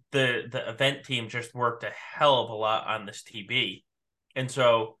the event team just worked a hell of a lot on this TB. And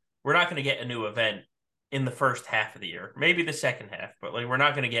so we're not gonna get a new event in the first half of the year. Maybe the second half, but like we're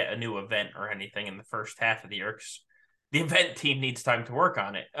not gonna get a new event or anything in the first half of the year because the event team needs time to work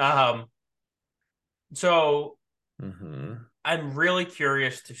on it. So Mm-hmm. I'm really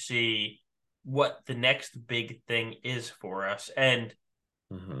curious to see what the next big thing is for us. And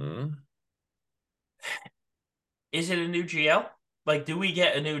Mm-hmm. is it a new GL? Like, do we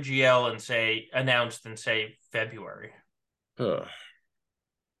get a new GL and say announced in say February? Ugh.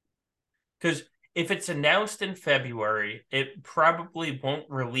 Because if it's announced in February, it probably won't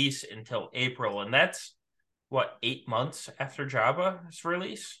release until April, and that's what 8 months after Jaba's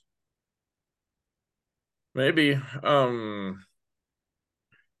release. Maybe.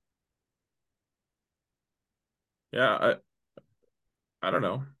 Yeah. I don't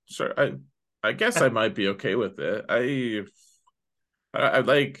know. Sure. I guess I might be okay with it. I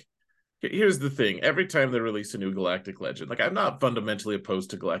like. Here's the thing: every time they release a new Galactic Legend, like I'm not fundamentally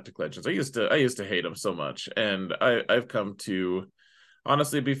opposed to Galactic Legends. I used to hate them so much, and I've come to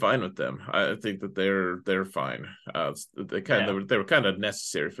honestly be fine with them. I think that they're fine. Yeah, They were kind of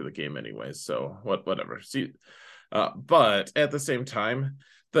necessary for the game anyways. So whatever. See, but at the same time,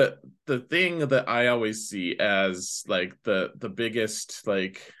 the thing that I always see as like the biggest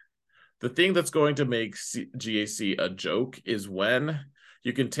like the thing that's going to make GAC a joke is when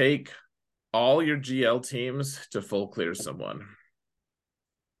you can take all your GL teams to full clear someone.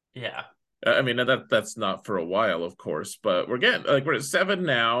 yeah, I mean that's not for a while, of course, but we're at 7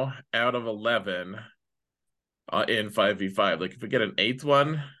 now out of 11. in 5v5. Like if we get an eighth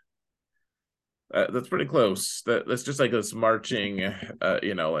one, that's pretty close. That's just like this marching.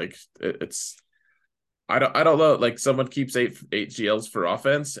 Like it's. I don't know. Like someone keeps eight GLs for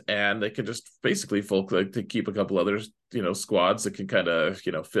offense, and they can just basically full click to keep a couple others, squads that can kind of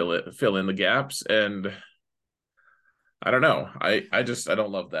fill in the gaps. And I don't know. I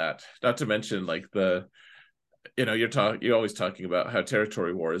don't love that. Not to mention like you're always talking about how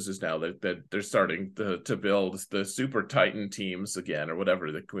territory wars is now that they're starting to build the super titan teams again, or whatever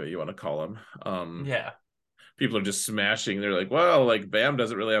you want to call them. Yeah. People are just smashing. They're like, well, like Bam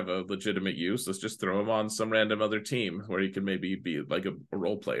doesn't really have a legitimate use. Let's just throw him on some random other team where he can maybe be like a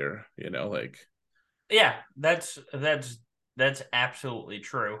role player, like. Yeah, that's absolutely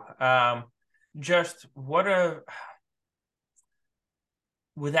true. Just what a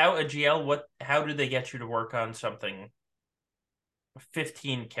without a GL, how do they get you to work on something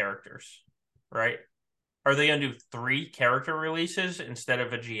 15 characters, right? Are they going to do 3 character releases instead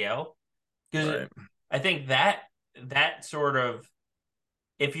of a GL? Because Right. I think that sort of,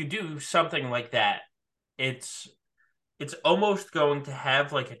 if you do something like that, it's it's almost going to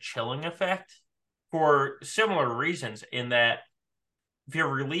have like a chilling effect for similar reasons in that if you're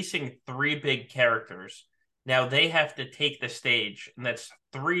releasing 3 big characters, now they have to take the stage, and that's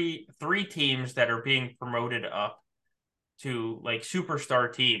three teams that are being promoted up to like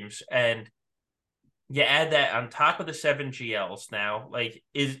superstar teams, and you add that on top of the 7 GLs now, like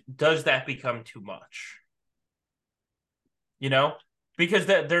does that become too much? You know? Because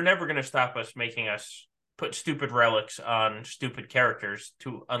they're never going to stop us making us put stupid relics on stupid characters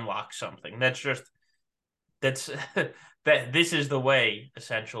to unlock something. That's that this is the way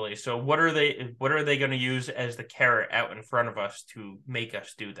essentially. So what are they going to use as the carrot out in front of us to make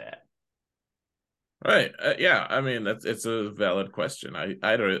us do that? Right. Yeah. I mean, it's a valid question.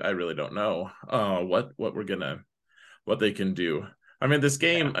 I really don't know. What they can do. I mean, this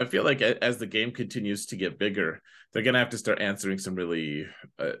Yeah. game, I feel like as the game continues to get bigger, they're going to have to start answering some really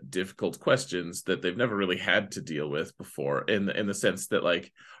difficult questions that they've never really had to deal with before, in the sense that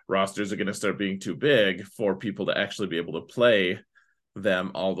like rosters are going to start being too big for people to actually be able to play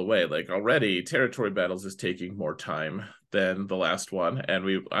them all the way. Like already, territory battles is taking more time than the last one,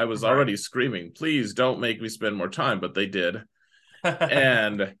 and I was Right. already screaming, please don't make me spend more time, but they did.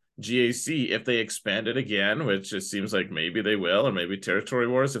 And GAC, if they expand it again, which it seems like maybe they will, or maybe Territory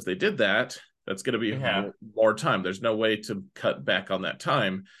Wars, if they did that, that's going to be Yeah. more time. There's no way to cut back on that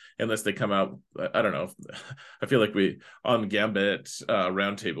time unless they come out. I don't know. I feel like we on Gambit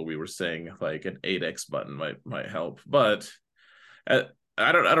roundtable we were saying like an 8x button might help, but uh,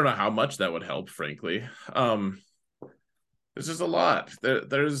 I don't know how much that would help, frankly. This is a lot.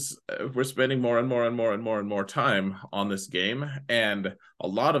 There's we're spending more and more and more and more and more time on this game, and a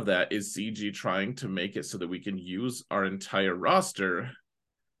lot of that is CG trying to make it so that we can use our entire roster.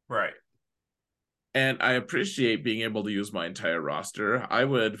 Right. And I appreciate being able to use my entire roster. I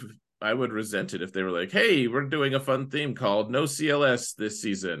would resent it if they were like, "Hey, we're doing a fun theme called No CLS this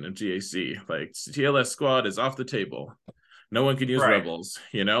season in GAC. Like CLS squad is off the table. No one can use Right. rebels."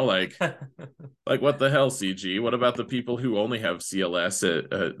 Like what the hell, CG? What about the people who only have CLS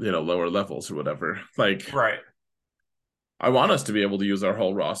at lower levels or whatever? Like Right. I want us to be able to use our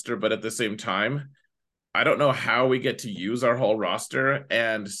whole roster, but at the same time, I don't know how we get to use our whole roster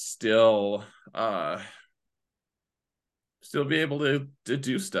and still be able to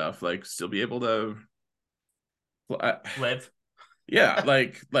do stuff, like still be able to Live. yeah,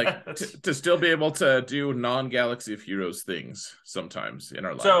 to still be able to do non-Galaxy of Heroes things sometimes in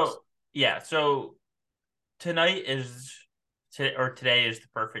our lives. So yeah, so tonight is or today is the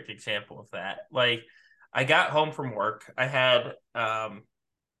perfect example of that. Like I got home from work. I had a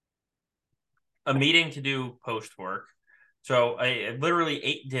meeting to do post work. So I literally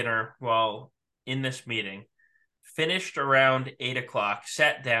ate dinner while in this meeting, finished around 8 o'clock,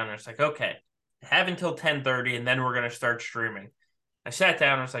 sat down, and it's like, okay, have until 10:30, and then we're gonna start streaming. I sat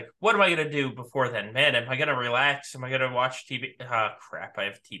down and was like, what am I gonna do before then? Man, am I gonna relax? Am I gonna watch TV? Ah, crap, I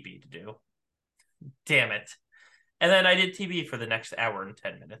have TV to do. Damn it. And then I did TV for the next hour and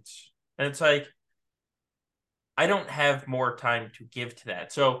 10 minutes. And it's like, I don't have more time to give to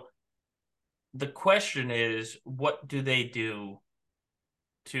that. So the question is, what do they do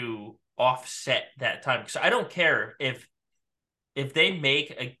to offset that time? Because I don't care if they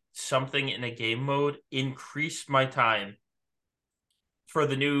make something in a game mode increase my time for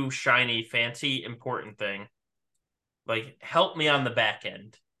the new shiny fancy important thing, like help me on the back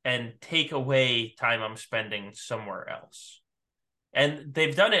end and take away time I'm spending somewhere else. And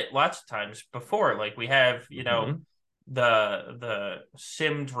they've done it lots of times before. Like we have, Mm-hmm. the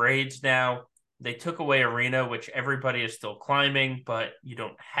simmed raids now. They took away arena, which everybody is still climbing, but you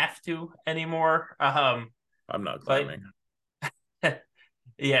don't have to anymore. I'm not But climbing.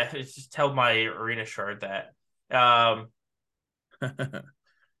 yeah, it's just tell my arena shard that. Um,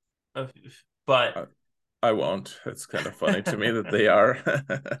 but I, I won't. It's kind of funny to me that they are.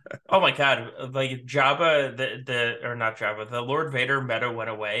 oh my God, like Jabba, the or not Jabba, the Lord Vader meta went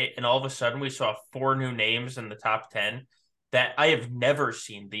away, and all of a sudden we saw four new names in the top 10 that I have never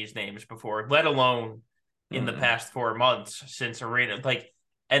seen these names before, let alone in the Hmm. past 4 months since Arena. Like,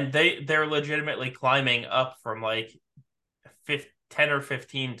 and they're legitimately climbing up from like 10 or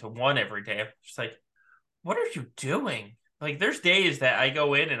 15 to 1 every day. I'm just like, what are you doing? Like, there's days that I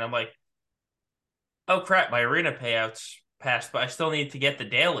go in and I'm like, oh crap, my arena payouts passed, but I still need to get the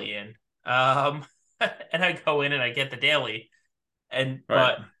daily in. And I go in and I get the daily, and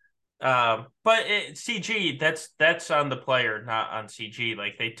Right. CG, that's on the player, not on CG.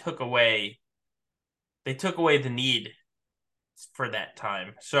 Like they took away the need for that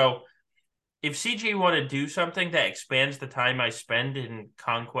time. So if CG want to do something that expands the time I spend in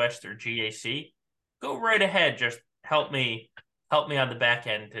Conquest or GAC, go right ahead. Just help me on the back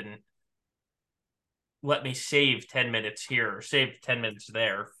end and let me save 10 minutes here or save 10 minutes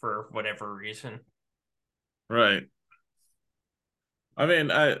there for whatever reason. Right. I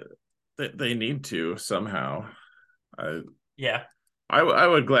mean, they need to somehow. I Yeah. I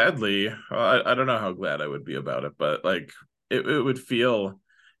would gladly. I don't know how glad I would be about it, but like it would feel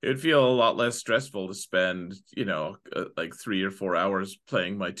a lot less stressful to spend like 3 or 4 hours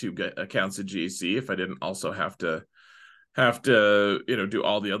playing my two accounts of GC if I didn't also have to do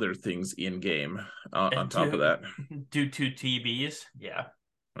all the other things in game on And top of that. do two TBs. Yeah.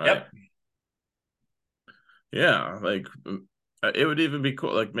 Right. Yep. Yeah, like it would even be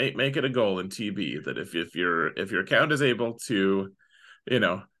cool. Like make it a goal in TB that if your account is able to, you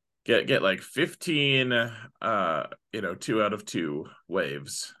know, get like 15 2 out of 2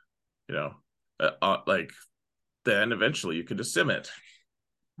 waves, you know, like then eventually you could just sim it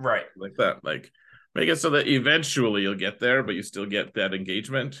Right. like that. Like make it so that eventually you'll get there, but you still get that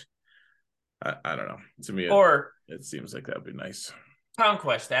engagement. I don't know. To me Or it seems like that'd be nice.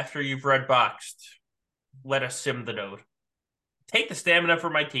 Conquest after you've red boxed. Let us sim the node. Take the stamina for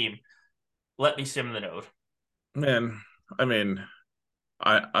my team. Let me sim the node. Man, I mean,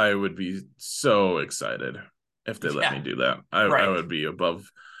 I would be so excited if they let Yeah. me do that. I Right. would be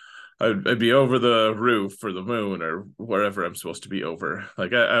above. I'd be over the roof or the moon or wherever I'm supposed to be over.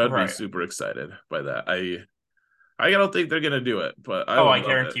 Like I would be Right. super excited by that. I don't think they're gonna do it, but I Oh, would I love it.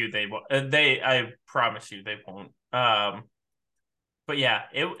 guarantee you they won't. I promise you they won't. But yeah,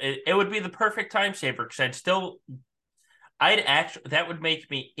 it would be the perfect time saver because I'd actually that would make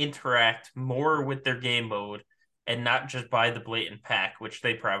me interact more with their game mode and not just buy the blatant pack, which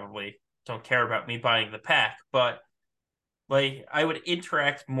they probably don't care about me buying the pack, but like I would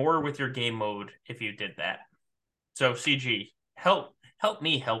interact more with your game mode if you did that. So CG, help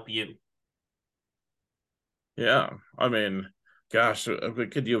me help you. Yeah, I mean, gosh,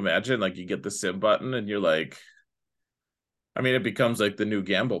 could you imagine like you get the sim button and you're like, I mean, it becomes like the new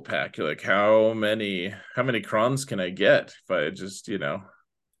gamble pack. You're like, how many crons can I get if I just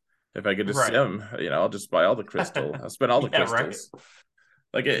if I could just Right. sim, I'll just buy all the crystal. I'll spend all the Yeah, right. crystals.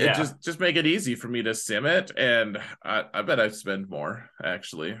 Like it Yeah. just make it easy for me to sim it, and I bet I'd spend more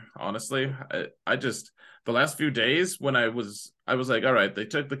actually. Honestly, I just the last few days when I was like, all right, they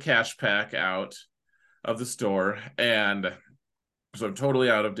took the cash pack out of the store, and so I'm totally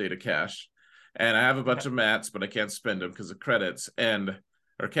out of data cash, and I have a bunch of mats, but I can't spend them because of credits and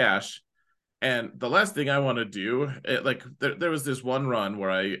or cash. And the last thing I want to do, like there was this one run where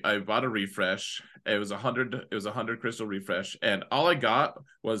I bought a refresh. It was a 100 crystal refresh, and all I got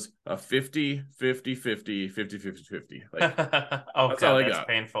was a 50, 50, 50, 50, 50, 50. Like Oh that's all God, I that's got.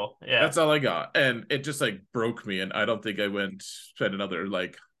 painful. Yeah. That's all I got. And it just like broke me. And I don't think I went spent another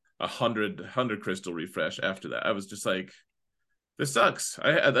like a hundred crystal refresh after that. I was just like, this sucks.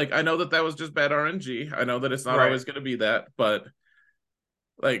 I know that was just bad RNG. I know that it's not Right. always going to be that, but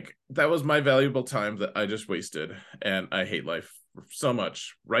like that was my valuable time that I just wasted, and I hate life so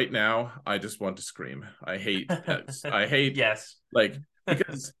much. Right now, I just want to scream. I hate pets. I hate Yes. like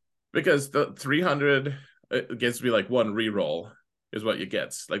because because the 300 it gives me like one reroll is what you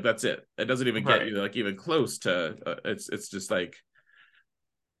get. Like that's it. It doesn't even get Right. you like even close to it's just like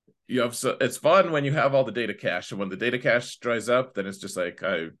you have so it's fun when you have all the data cache, and when the data cache dries up, then it's just like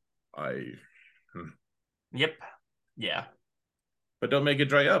I Yep. Yeah. but don't make it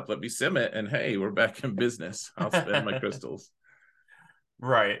dry up. Let me sim it, and hey, we're back in business. I'll spend my crystals.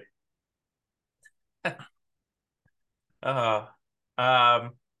 Right. Uh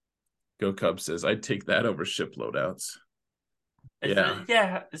um Go Cubs says, I'd take that over ship loadouts. Yeah.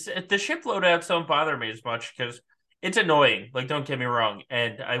 Yeah, the ship loadouts don't bother me as much because it's annoying. Like, don't get me wrong,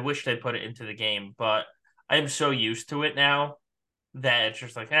 and I wish they put it into the game, but I'm so used to it now that it's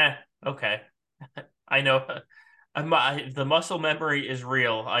just like, okay. I know the muscle memory is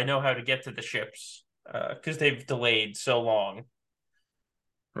real. I know how to get to the ships because they've delayed so long.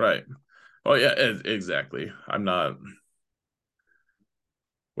 Right. Oh yeah, exactly. I'm not.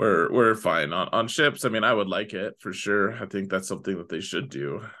 We're fine on ships. I mean, I would like it for sure. I think that's something that they should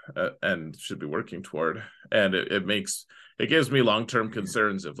do and should be working toward. And it gives me long-term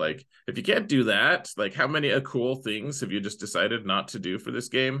concerns of like, if you can't do that, like how many cool things have you just decided not to do for this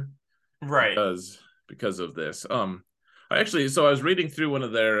game Right. because of this? So I was reading through one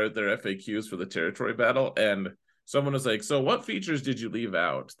of their FAQs for the territory battle, and someone was like, so what features did you leave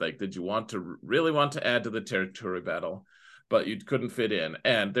out? Like, did you really want to add to the territory battle, but you couldn't fit in?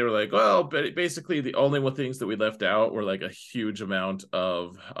 And they were like, well, but basically the only things that we left out were like a huge amount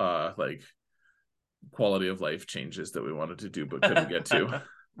of like quality of life changes that we wanted to do but couldn't get to.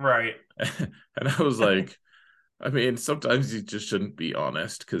 Right. And I was like, I mean, sometimes you just shouldn't be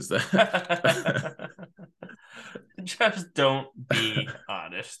honest because that Just don't be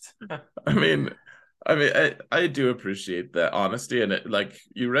honest. I mean, I do appreciate that honesty, and like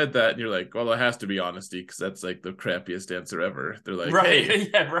you read that and you're like, well, it has to be honesty because that's like the crappiest answer ever. They're like, hey, Right.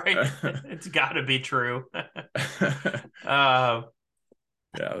 Yeah, right. It's got to be true. uh,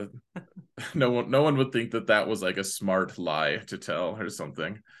 yeah, no one would think that was like a smart lie to tell or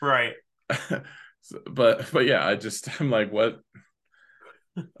something. right. But yeah, I'm like, what?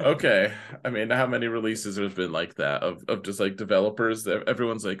 Okay. I mean, how many releases have been like that of just like developers that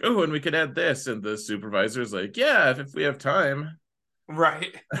everyone's like, oh, and we could add this, and the supervisor's like, yeah, if we have time.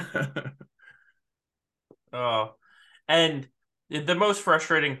 Right. Oh, and the most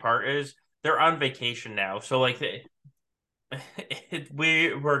frustrating part is they're on vacation now. So like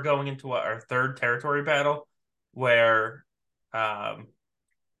we're going into our third territory battle where um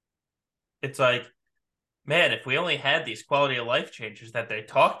it's like, man, if we only had these quality of life changes that they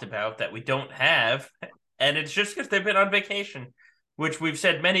talked about that we don't have, and it's just because they've been on vacation, which we've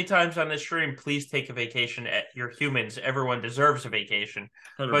said many times on this stream, please take a vacation. You're humans. Everyone deserves a vacation.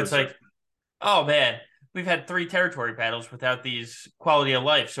 But it's 100%. like, oh man, we've had three territory battles without these quality of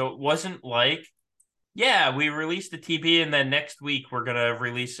life. So it wasn't like, yeah, we released the TB and then next week we're gonna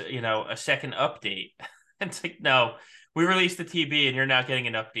release, a second update. It's like, no, we released the TB and you're not getting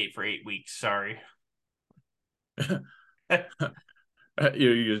an update for 8 weeks. Sorry.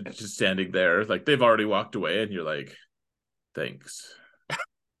 You're just standing there, like they've already walked away, and you're like, thanks.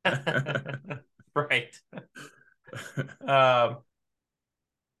 Right. Um,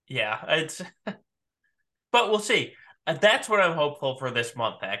 yeah, but we'll see. That's what I'm hopeful for this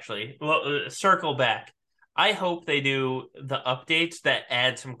month, actually. Well, circle back. I hope they do the updates that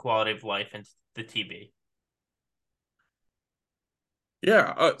add some quality of life into the TB.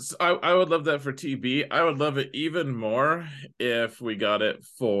 Yeah, I would love that for TB. I would love it even more if we got it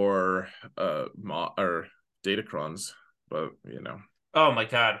for or Datacrons, but Oh my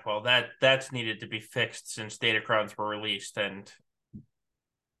God. Well, that's needed to be fixed since Datacrons were released. And,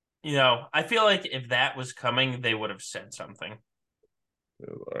 I feel like if that was coming, they would have said something.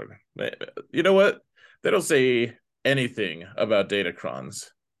 oh Lord. You know what? They don't say anything about Datacrons.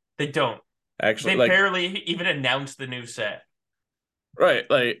 They don't. Actually, They like, barely even announced the new set. right,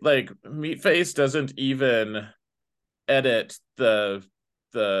 like Meatface doesn't even edit the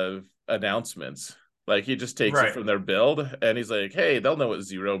announcements. Like he just takes it Right. from their build and he's like, hey, they'll know what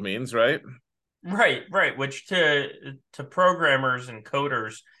zero means, right? Right, right. Which to programmers and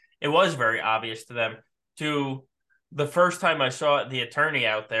coders, it was very obvious to them. To the first time I saw the attorney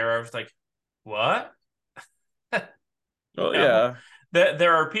out there, I was like, "What?" Well, No, yeah.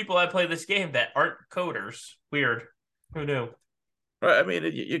 there are people that play this game that aren't coders. Weird. Who knew? Right. I mean,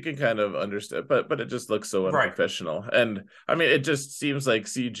 you can kind of understand, but it just looks so Right. unprofessional. And I mean, it just seems like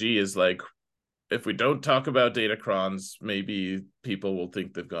CG is like, if we don't talk about Datacrons, maybe people will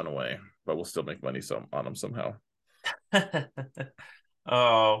think they've gone away, but we'll still make money on them somehow.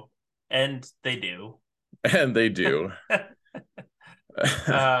 Oh, and they do. And they do.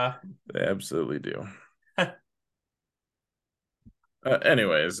 uh, They absolutely do.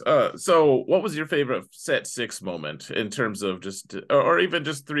 Anyways, so what was your favorite set six moment in terms of just, or even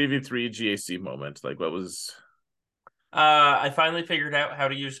just 3v3 GAC moment? Like, what was? I finally figured out how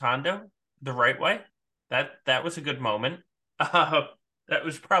to use Hondo the right way. That was a good moment. Uh, that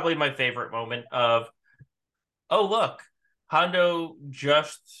was probably my favorite moment of, oh look, Hondo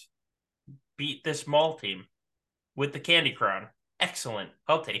just beat this mall team with the Candy Crown. excellent.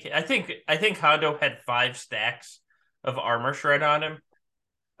 I'll take it. I think Hondo had 5 stacks of armor shred on him.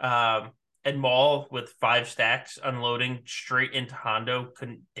 Um, and Maul with 5 stacks unloading straight into Hondo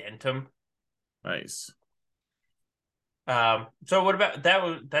couldn't dent him. Nice. So what about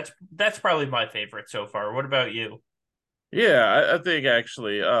that? That's probably my favorite so far. What about you? Yeah, I think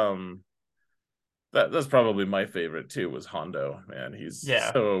actually, that's probably my favorite too. Was Hondo, man? He's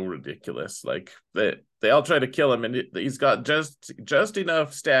Yeah, so ridiculous. Like they all try to kill him, and he's got just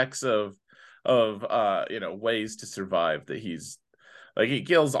enough stacks of ways to survive that he's like he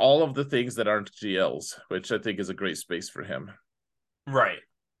kills all of the things that aren't GLs, which I think is a great space for him. right.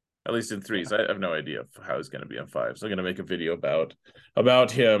 At least in threes. Yeah. I have no idea how he's going to be in fives. So I'm going to make a video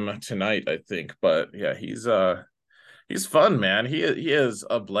about him tonight, I think. But yeah, he's fun, man. He is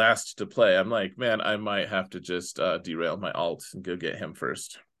a blast to play. I'm like, man, I might have to just derail my alt and go get him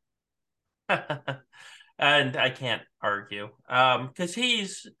first. And I can't argue. Because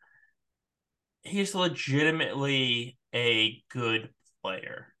he's legitimately a good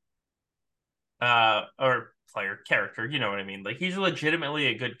player. Or player character, you know what I mean? Like he's legitimately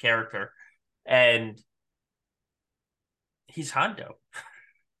a good character, and he's Hondo.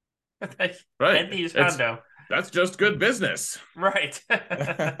 Right. And he's It's Hondo. that's just good business. Right.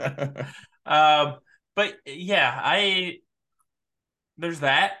 But yeah, I there's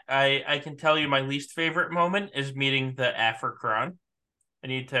that. I can tell you my least favorite moment is meeting the Africron. I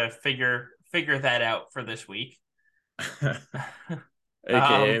need to figure that out for this week.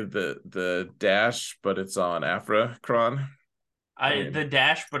 AKA Um, the dash, but it's on Afracron. I I mean, the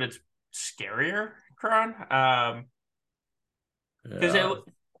dash, but it's scarier, Kron. Because yeah.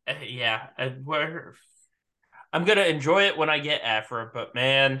 yeah, I'm gonna enjoy it when I get Afra, but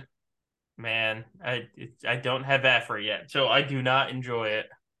man, I don't have Afra yet, so I do not enjoy it.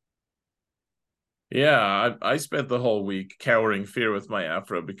 Yeah, I spent the whole week cowering fear with my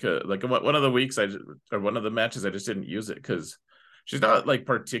Afro because like one of the weeks or one of the matches I just didn't use it because she's not like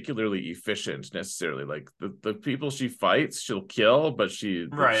particularly efficient necessarily. Like the people she fights, she'll kill, but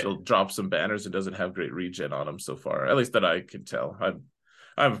Right. she'll drop some banners and doesn't have great regen on them so far. At least that I can tell.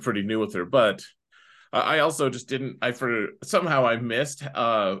 I'm pretty new with her, but I also just didn't. I for somehow I missed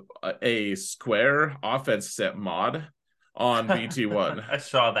a square offense set mod on BT1. I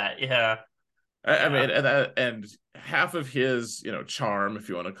saw that. Yeah, I yeah, mean, and half of his, charm, if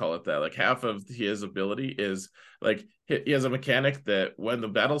you want to call it that, like half of his ability is like he has a mechanic that when the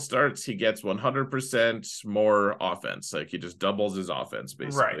battle starts, he gets 100% more offense. Like he just doubles his offense right.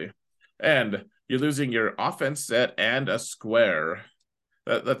 basically, and you're losing your offense set and a square.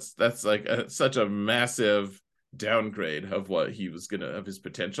 That's like such a massive downgrade of what he was gonna of his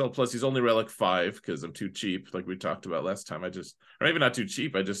potential. Plus, he's only relic 5 because I'm too cheap, like we talked about last time. Or even not too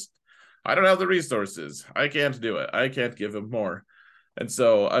cheap. I don't have the resources. I can't do it. I can't give him more. And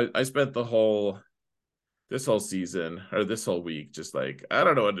so I spent this whole season or this whole week just like I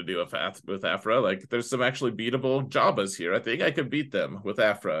don't know what to do with Afra. Like there's some actually beatable Jabas here. I think I could beat them with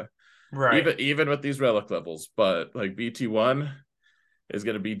Afra, Right. even with these relic levels. But like BT1 is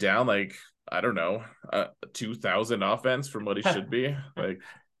going to be down like I don't know 2,000 offense from what he should be. Like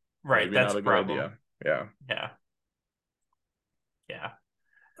Right. maybe That's not a a good problem. idea. Yeah. Yeah, yeah.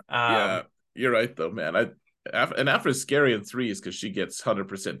 Yeah, Um, you're right though, man. And Afra's scary in threes because she gets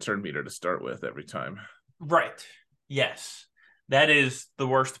 100% turn meter to start with every time. right. Yes, that is the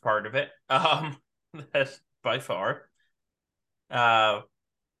worst part of it. That's by far. Uh, I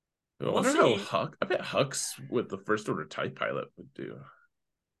we'll wonder how see. Huck. I bet Hux with the first order TIE pilot would do.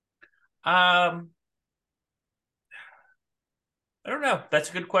 Um, I don't know. That's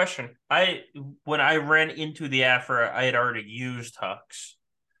a good question. When I ran into the Afra, I had already used Hux.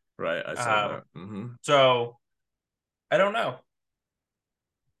 Right, I saw Um, that. Mm-hmm. so I don't know.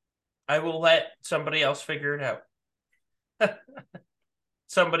 I will let somebody else figure it out.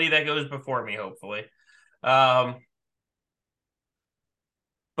 Somebody that goes before me, hopefully. Um,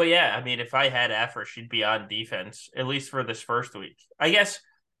 but yeah, I mean, if I had Afra, she'd be on defense at least for this first week. I guess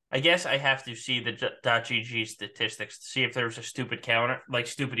I have to see the .gg statistics to see if there's a stupid counter, like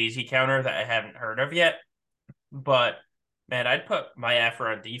stupid easy counter that I haven't heard of yet. But man, I'd put my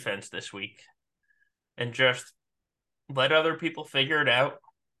Afra on defense this week and just let other people figure it out.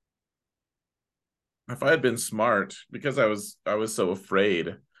 If I had been smart, because I was so afraid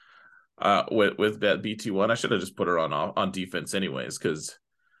with that BT1, I should have just put her on defense anyways, because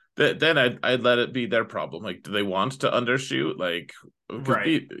then I'd let it be their problem. Like, do they want to undershoot? Like,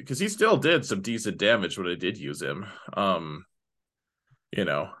 Right. because he still did some decent damage when I did use him. You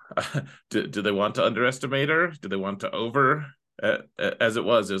know, do they want to underestimate her? Do they want to over? As it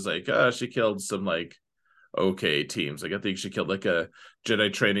was like she killed some like okay teams. Like I think she killed like a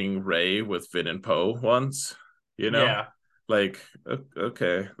Jedi training Rey with Finn and Poe once, you know? Yeah, Like,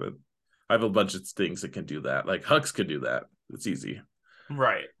 okay, but I have a bunch of things that can do that. Like Hux could do that. It's easy.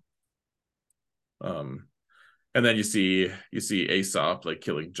 right. Um, and then you see Aesop like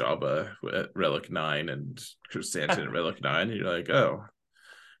killing Jabba at Relic 9 and Chrysanthemum at Relic 9, and you're like, oh,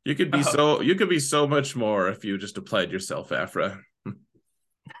 Oh. you could be so much more if you just applied yourself, Afra.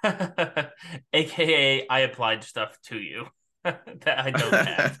 AKA I applied stuff to you that I don't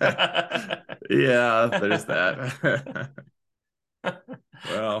have. Yeah, there's that.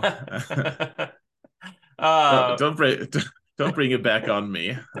 Well, uh, don't bring it back on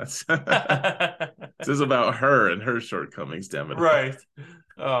me. That's this is about her and her shortcomings, damn it. right.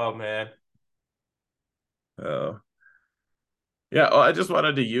 Oh man. Oh. Yeah, well, I just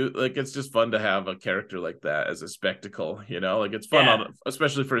wanted to use like it's just fun to have a character like that as a spectacle, you know? Like it's fun Yeah. on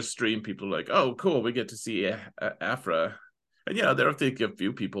especially for a stream. People are like, "Oh, cool, we get to see Afra." And there I think a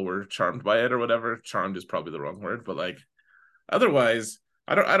few people were charmed by it or whatever. Charmed is probably the wrong word, but like otherwise,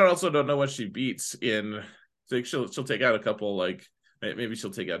 I don't know what she beats in. Like she'll take out a couple like maybe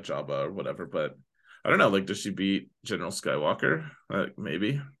she'll take out Jabba or whatever, but I don't know. Like, does she beat General Skywalker?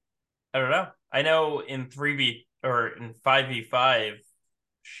 Maybe. I don't know. I know in 3v or in 5v5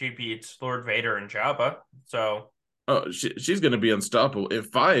 she beats Lord Vader and Jabba. So, Oh, she's gonna be unstoppable. In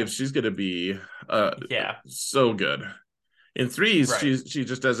five, she's gonna be uh yeah. so good. In threes, Right. she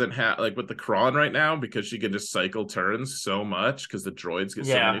just doesn't have like with the Kron right now because she can just cycle turns so much because the droids get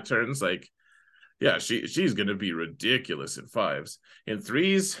so many Yeah. turns. Like, yeah, she's gonna be ridiculous in fives. In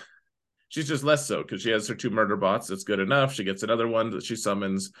threes, she's just less so because she has her two murder bots. That's good enough. She gets another one that she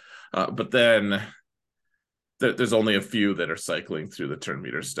summons, but then there's only a few that are cycling through the turn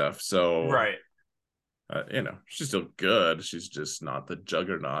meter stuff. So Right. she's still good. She's just not the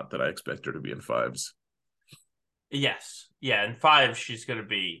juggernaut that I expect her to be in fives. Yes. Yeah, in 5 she's going to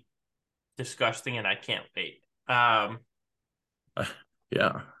be disgusting and I can't wait.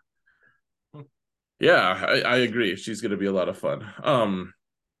 Yeah, yeah, I agree. She's going to be a lot of fun.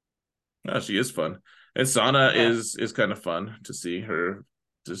 She is fun, and Sana Yeah. is kind of fun to see her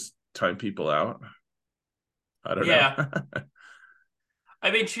just time people out. I don't know. Yeah.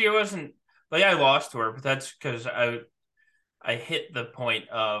 I mean, she wasn't like I lost to her, but that's because I hit the point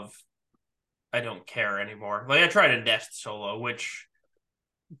of I don't care anymore. Like I tried to nest solo, which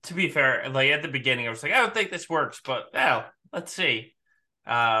to be fair, like at the beginning I was like, I don't think this works, but well, let's see.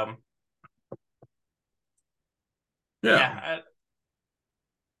 Um, Yeah, yeah.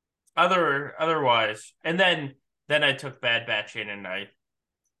 Otherwise, and then I took Bad Batch in and I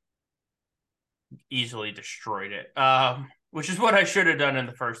easily destroyed it. Which is what I should have done in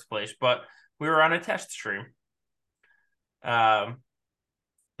the first place, but we were on a test stream. Um,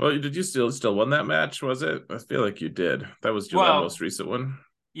 well, did you still won that match? Was it? I feel like you did. That was that most well, recent one.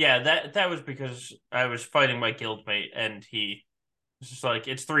 yeah, that was because I was fighting my guildmate and he was just like,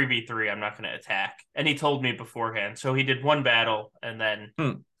 it's 3v3, I'm not gonna attack. And he told me beforehand. So he did one battle and then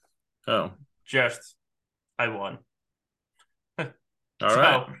Oh, just I won. all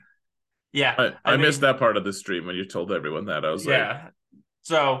right. So yeah, I I missed mean, that part of the stream when you told everyone that. yeah.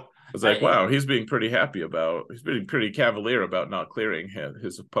 So I was like, I wow, he's being pretty cavalier about not clearing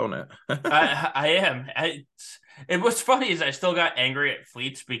his opponent. I am. It was funny is I still got angry at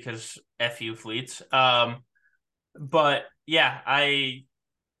fleets because F you fleets. But yeah, I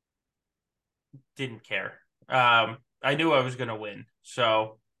didn't care. I knew I was gonna win.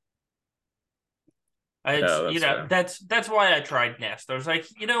 So Yeah, it's that's fair. that's why I tried Nest. I was like,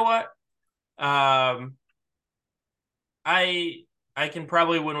 you know what? Um I I can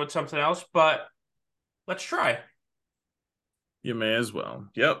probably win with something else, but let's try. You may as well.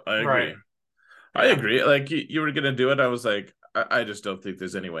 Yep, I Right. agree. I Yeah. agree. Like you were gonna do it. I was like, I just don't think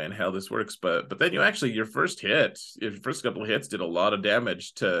there's any way in hell this works. But then your first couple of hits did a lot of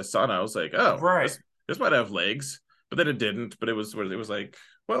damage to Sana. I was like, oh, Right. this might have legs, but then it didn't. But it was like,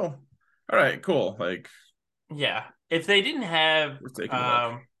 well, all right, cool. Like Yeah. If they didn't have we're taking a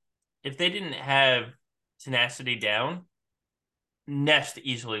look. um if they didn't have tenacity down, Nest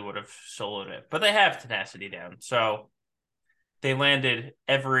easily would have soloed it. But they have tenacity down. So they landed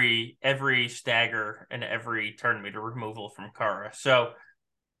every stagger and every turn meter removal from Kara. So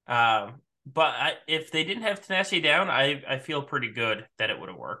but if they didn't have tenacity down, I feel pretty good that it would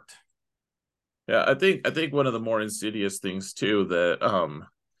have worked. Yeah, I think one of the more insidious things too that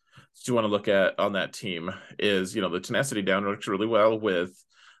you want to look at on that team is the tenacity down works really well with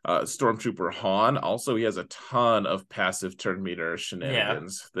Stormtrooper Han. Also, he has a ton of passive turn meter Yeah.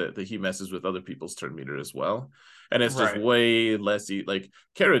 shenanigans that he messes with other people's turn meter as well. and it's just Right. way less like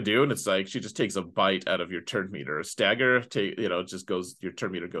Cara Dune. It's like she just takes a bite out of your turn meter. A stagger, just goes, your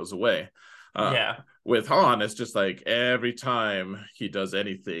turn meter goes away. Uh, Yeah. with Han, it's just like every time he does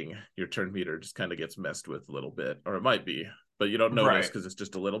anything, your turn meter just kind of gets messed with a little bit, or it might be, but you don't notice Right. because it's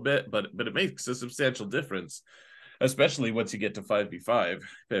just a little bit. But it makes a substantial difference, especially once you get to 5v5.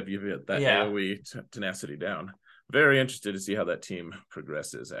 If you get that Yeah. AOE tenacity down. Very interested to see how that team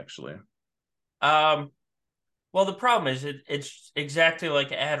progresses. Actually, Um, well, the problem is it's exactly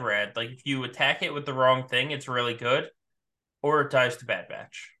like Adrad. Like if you attack it with the wrong thing, it's really good, or it dies to Bad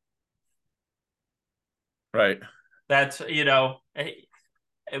Batch. right? That's,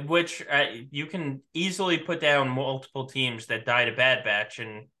 which you can easily put down multiple teams that die to Bad Batch,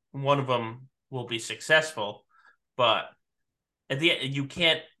 and one of them will be successful. But at the end, you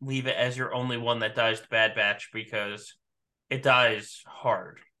can't leave it as your only one that dies to Bad Batch because it dies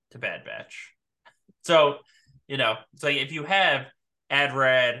hard to Bad Batch. So, it's like if you have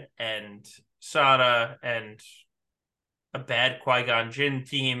Adrad and Sana and a bad Qui-Gon Jinn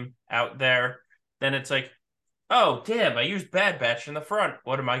team out there, then it's like, oh, damn, I used Bad Batch in the front.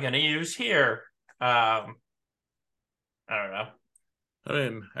 What am I going to use here? I don't know. I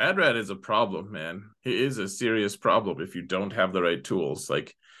mean, Adrad is a problem, man. He is a serious problem if you don't have the right tools.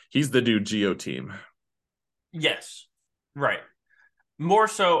 Like, he's the new Geo team. Yes, right. More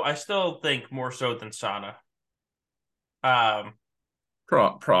so, I still think more so than Sana. Um,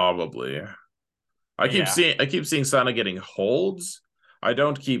 Probably. yeah, I keep seeing Sana getting holds. I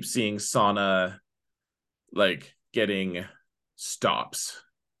don't keep seeing Sana like getting stops.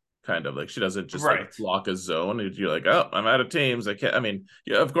 Kind of like she doesn't just like right, block a zone. You're like, oh, I'm out of teams. I can't. I mean,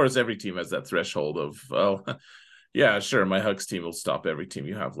 yeah, of course, every team has that threshold of, oh, yeah, sure, my Hux team will stop every team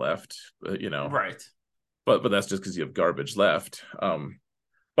you have left. right, But that's just because you have garbage left.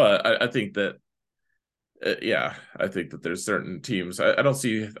 But I think that yeah, I think that there's certain teams. I don't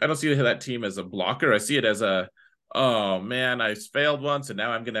see that team as a blocker. I see it as a, oh man, I failed once and now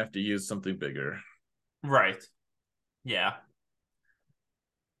I'm gonna have to use something bigger. right. Yeah.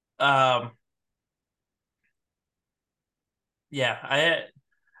 Um, yeah,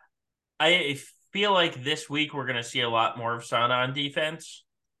 I feel like this week we're gonna see a lot more of Sana on defense,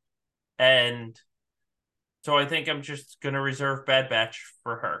 and so I think I'm just gonna reserve Bad Batch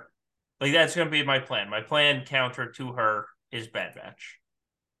for her. Like that's gonna be my plan. My plan counter to her is Bad Batch.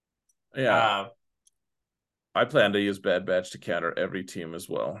 Yeah, Uh, I plan to use Bad Batch to counter every team as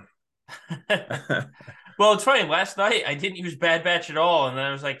well. well, it's funny. Last night I didn't use Bad Batch at all, and then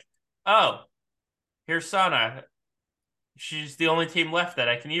I was like, "Oh, here's Sana. She's the only team left that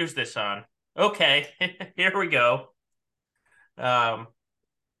I can use this on." Okay, here we go. Um,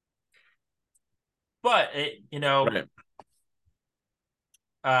 but Right.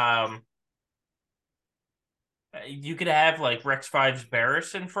 um, you could have like Rex Five's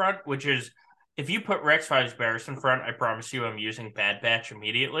Barris in front, which is if you put Rex Five's Barris in front, I promise you I'm using Bad Batch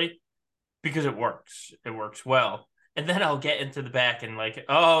immediately because it works. It works well. And then I'll get into the back and like,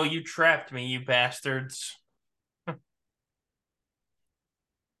 oh, you trapped me, you bastards.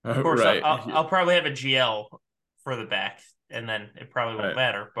 Of course, I'll, Right. I'll, I'll probably have a GL for the back, and then it probably won't Right.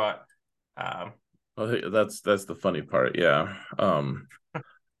 matter. But um, Well, that's the funny part. Yeah.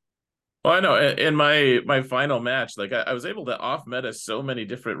 Well, I know in my final match, like I was able to off meta so many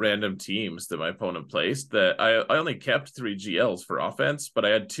different random teams that my opponent placed that I only kept 3 GLs for offense, but I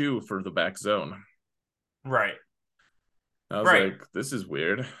had 2 for the back zone. right, I was right. like, this is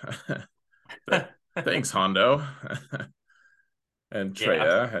weird. Thanks, Hondo and Yeah.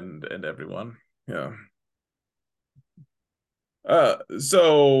 Treya and everyone. Yeah.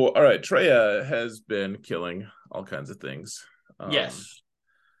 So all right, Treya has been killing all kinds of things. Um, Yes.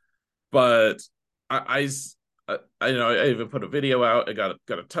 but I you know I even put a video out. I got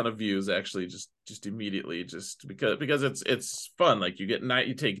a ton of views actually just immediately just because it's fun. Like you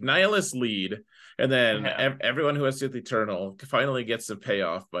take Nihilus lead, and then Yeah. everyone who has Sith Eternal finally gets some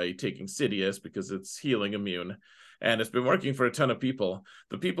payoff by taking Sidious because it's healing immune. And it's been working for a ton of people.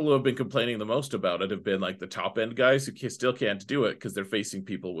 The people who have been complaining the most about it have been like the top end guys who still can't do it because they're facing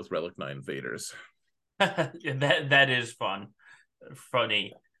people with Relic 9 Vaders. That is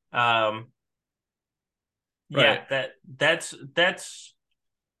funny. Um, Right. yeah, that's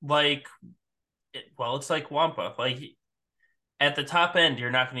like well, it's like Wampa. Like at the top end,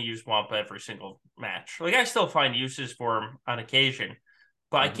 you're not going to use Wampa every single match. Like I still find uses for him on occasion,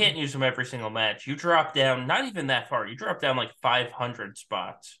 but I Mm-hmm. can't use him every single match. You drop down not even that far. You drop down like 500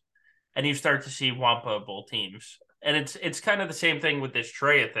 spots, and you start to see Wampa-able teams. And it's kind of the same thing with this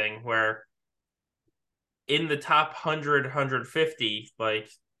Treya thing, where in the top 100, 150, like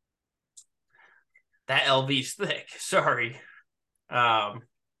that LV's thick. Sorry. Um,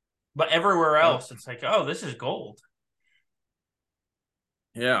 but everywhere Oh, else, it's like, oh, this is gold.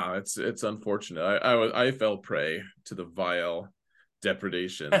 yeah, it's unfortunate. I fell prey to the vile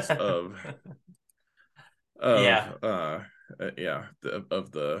depredations of Yeah, yeah,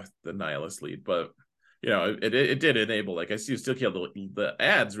 of the nihilist lead, but you know it did enable, like, I see you still kill the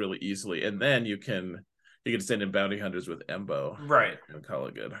ads really easily, and then you can send in bounty hunters with Embo right, and call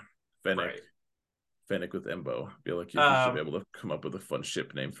it good. Fennec right. Fennec with Embo. I feel like you should be Um, able to come up with a fun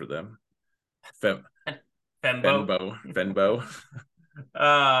ship name for them. Fem, Fembo. Fenbo.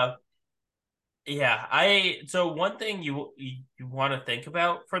 Uh, yeah. So one thing you want to think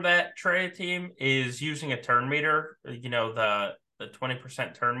about for that Traya team is using a turn meter. You know, the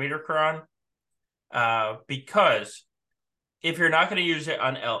 20% turn meter cron. Because if you're not going to use it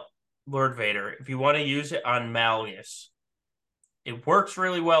on Lord Vader, if you want to use it on Malgus, it works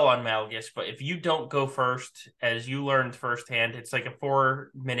really well on Malgus. But if you don't go first, as you learned firsthand, it's like a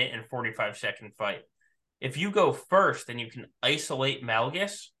 4 minute and 45-second fight. If you go first and you can isolate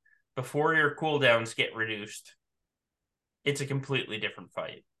Malgus before your cooldowns get reduced, it's a completely different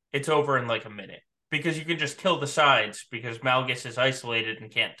fight. It's over in like a minute because you can just kill the sides because Malgus is isolated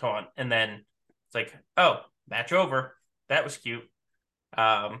and can't taunt. And then it's like, oh, match over. That was cute.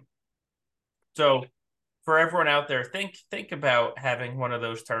 Um, so for everyone out there, think about having one of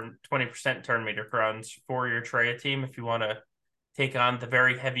those 20% turn meter crowns for your Treya team if you want to take on the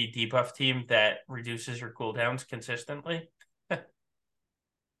very heavy debuff team that reduces your cooldowns consistently.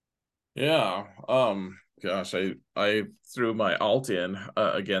 Yeah. Gosh, I threw my alt in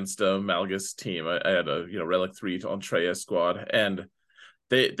against a Malgus team. I had a Relic 3 on Treya squad, and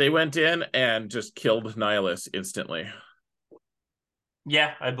they went in and just killed Nihilus instantly.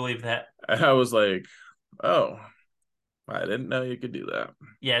 Yeah, I believe that. And I was like, oh, I didn't know you could do that.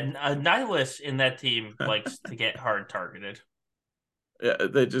 Yeah, Nihilus in that team likes to get hard targeted. Yeah,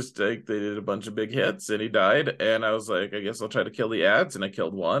 they just like they did a bunch of big hits and he died, and I was like, I guess I'll try to kill the ads, and I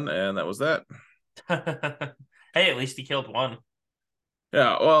killed one, and that was that. Hey, at least he killed one.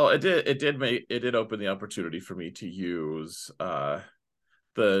 Yeah, well, it did open the opportunity for me to use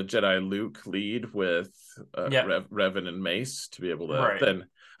the Jedi Luke lead with Yep. Revan and Mace to be able to. Right. Then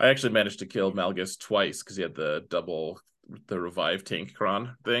I actually managed to kill Malgus twice because he had the revive tank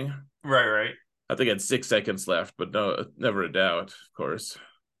cron thing. Right. Right. I think I had 6 seconds left, but no, never a doubt, of course.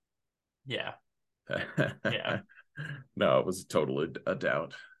 Yeah. Yeah. No, it was totally a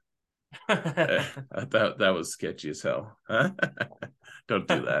doubt. That was sketchy as hell. Don't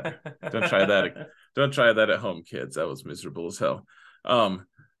do that. Don't try that. Don't try that at home, kids. That was miserable as hell. Um,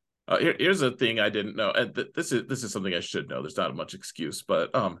 here's a thing I didn't know, and this is something I should know. There's not much excuse,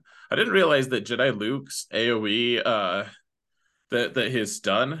 but I didn't realize that Jedi Luke's AOE, that his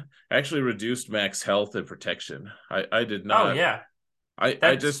stun actually reduced max health and protection. I did Oh not. yeah.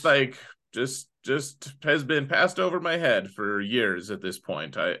 I just That's like just has been passed over my head for years at this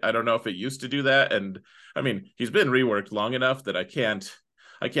point. I don't know if it used to do that, and I mean he's been reworked long enough that I can't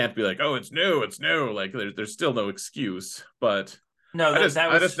be like, oh, it's new. Like there's still no excuse, but no, I that just that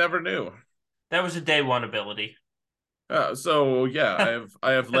I just was never knew. that was a day one ability. So yeah,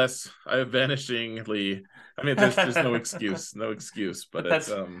 I have vanishingly. I mean, there's no excuse, but But it's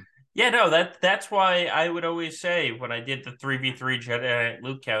that's yeah, no, that's why I would always say when I did the 3v3 Jedi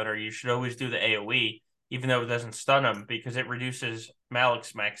Luke counter, you should always do the AoE, even though it doesn't stun him, because it reduces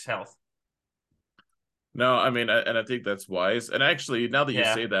Malik's max health. No, I mean, and I think that's wise. And actually, now that you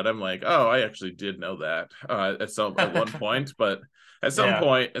Yeah. say that, I'm like, oh, I actually did know that at one point, but Yeah.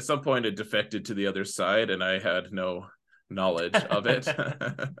 at some point, it defected to the other side, and I had no knowledge of it.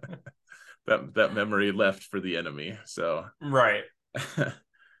 That memory left for the enemy. So Right.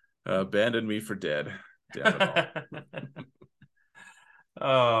 abandon me for dead. Damn it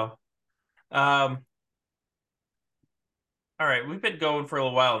all. Oh. Um, all right, we've been going for a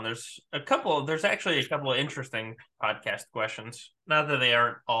little while, and there's actually a couple of interesting podcast questions. Not that they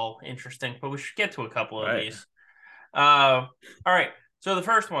aren't all interesting, but we should get to a couple of Right. these. All right. So the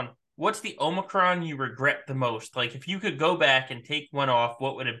first one, what's the Omicron you regret the most? Like if you could go back and take one off,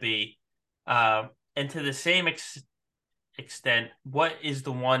 what would it be? And to the same extent, what is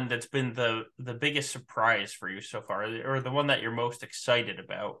the one that's been the biggest surprise for you so far, or the one that you're most excited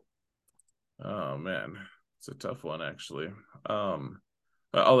about? Oh man, it's a tough one actually.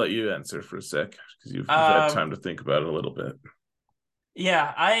 I'll let you answer for a sec because you've had Um, time to think about it a little bit.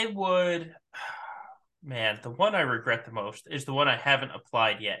 yeah, I would. Man, the one I regret the most is the one I haven't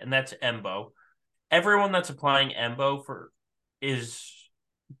applied yet, and that's Embo. Everyone that's applying Embo for is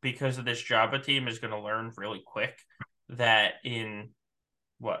because of this Java team is going to learn really quick that in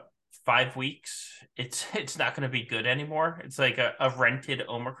what 5 weeks, it's not going to be good anymore. It's like a rented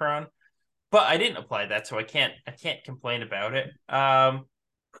Omicron. But I didn't apply that, so I can't complain about it.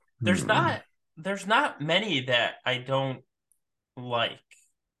 There's Hmm. not there's not many that I don't like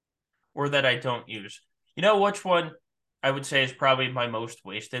or that I don't use. You know which one I would say is probably my most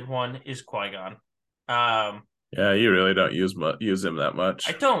wasted one is Qui-Gon. Yeah, you really don't use him that I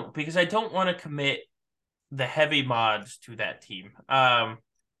much. don't because I don't want to commit the heavy mods to that team.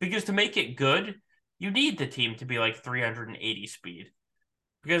 Because to make it good, you need the team to be like 380 speed.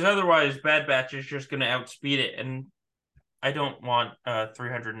 Because otherwise, Bad Batch is just going to outspeed it, and I don't want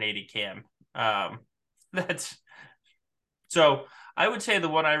 380 cam. Um, that's so. I would say the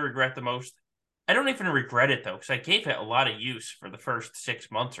one I regret the most. I don't even regret it though, because I gave it a lot of use for the first 6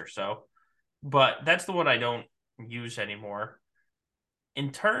 months or so. But that's the one I don't use anymore.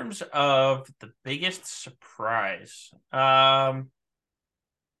 In terms of the biggest surprise,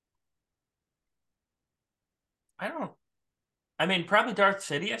 I don't. I mean, probably Darth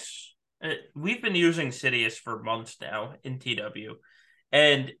Sidious. We've been using Sidious for months now in TW,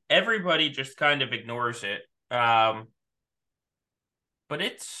 and everybody just kind of ignores it. But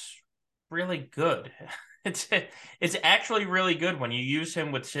it's really good. It's it's actually really good when you use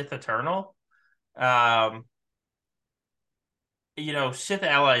him with Sith Eternal. Um, Sith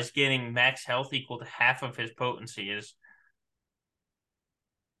allies gaining max health equal to half of his potency is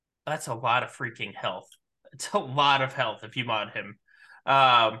that's a lot of freaking health. It's a lot of health if you mod him.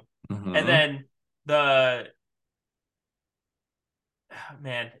 Um, and Hmm. then the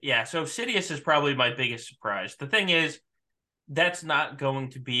man, yeah. So Sidious is probably my biggest surprise. The thing is, that's not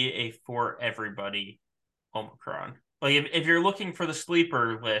going to be a for everybody Omicron. Like if you're looking for the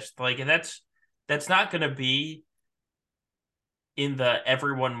sleeper list, like that's not going to be in the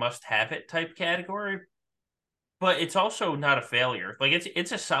everyone must have it type category. But it's also not a failure. Like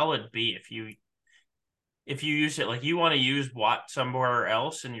it's a solid B if you use it. Like you want to use Watt somewhere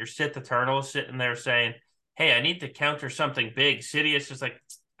else, and your Sith Eternal sitting there saying, "Hey, I need to counter something big." Sidious is like,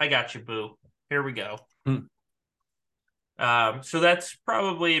 "I got you, boo. Here we go." So that's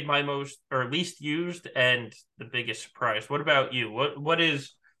probably my most or least used and the biggest surprise. What about you? What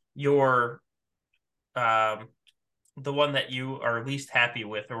is your um the one that you are least happy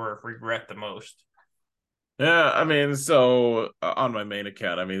with or regret the most? Yeah, I mean, so on my main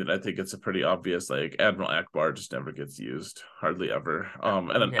account, I mean, I think it's a pretty obvious like Admiral Akbar just never gets used, hardly ever.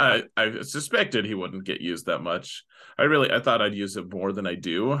 And Yeah. I suspected he wouldn't get used that much. I thought I'd use it more than I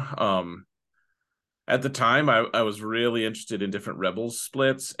do. At the time, I was really interested in different Rebels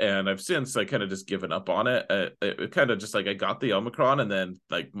splits, and I've since like kind of just given up on it. It kind of just like I got the Omicron, and then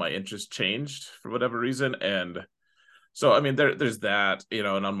like my interest changed for whatever reason, and so I mean, there's that, and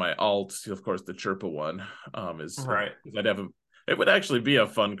on my alt, of course, the Chirpa one is Right. I'd have him. It would actually be a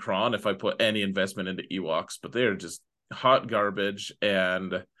fun cron if I put any investment into Ewoks, but they're just hot garbage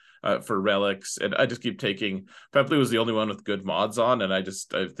and for relics, and I just keep taking. Pepley was the only one with good mods on, and I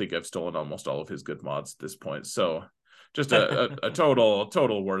think I've stolen almost all of his good mods at this point. So just a total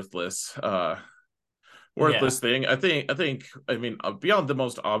Yeah. worthless thing. I mean beyond the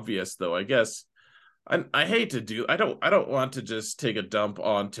most obvious though, I guess I hate to do. I don't want to just take a dump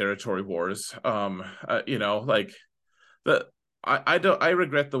on territory wars. Like the I don't. I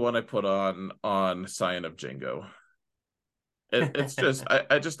regret the one I put on Scion of Django. It's just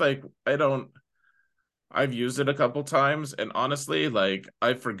I just like I don't. I've used it a couple times, and honestly, like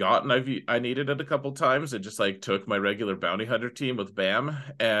I've forgotten I needed it a couple times. It just like took my regular bounty hunter team with Bam,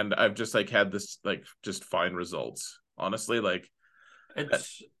 and I've just like had this like just fine results. Honestly, like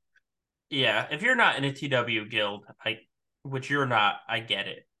It's yeah, if you're not in a TW guild, which you're not, I get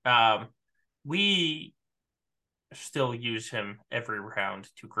it. We still use him every round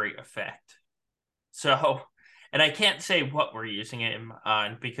to great effect. So, and I can't say what we're using him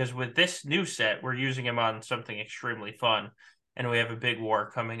on because with this new set, we're using him on something extremely fun, and we have a big war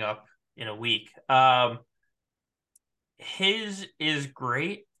coming up in a week. His is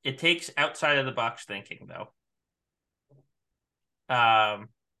great. It takes outside of the box thinking though. Um,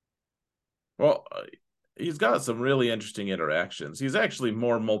 well, he's got some really interesting interactions. He's actually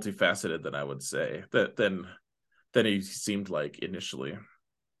more multifaceted than I would say than he seemed like initially.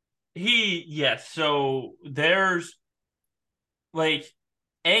 yes. So there's like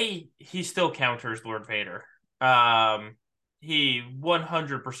he still counters Lord Vader. He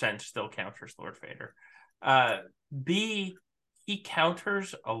 100% still counters Lord Vader. Uh, B, he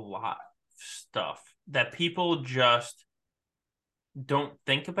counters a lot of stuff that people just don't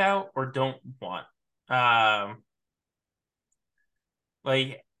think about or don't want. Um,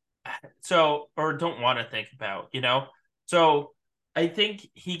 like or don't want to think about. So I think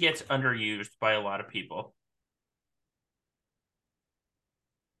he gets underused by a lot of people.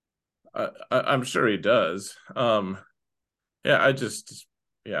 I'm sure he does. Yeah,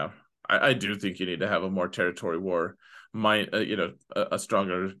 yeah, I do think you need to have a more territory war mind, a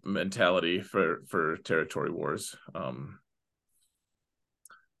stronger mentality for territory wars.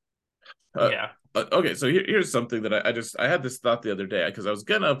 Uh, Yeah. okay, so here's something that I had this thought the other day because I was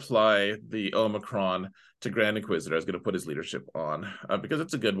gonna apply the Omicron to Grand Inquisitor. I was gonna put his leadership on because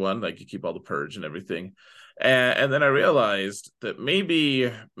it's a good one. Like you keep all the purge and everything, and then I realized that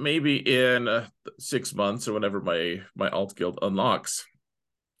maybe in 6 months or whenever my alt guild unlocks,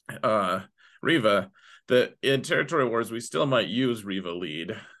 uh, Riva, that in territory wars we still might use Riva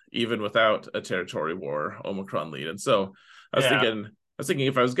lead even without a territory war Omicron lead, and so I was Yeah. thinking. I was thinking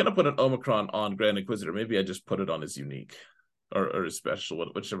if I was going to put an Omicron on Grand Inquisitor, maybe I just put it on his unique or his special,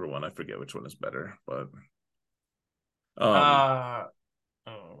 whichever one. I forget which one is better, but um, Uh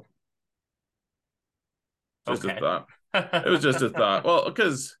oh. just a Okay. thought. It was just a thought. Well,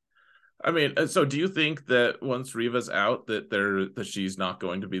 because I mean, so do you think that once Riva's out, that she's not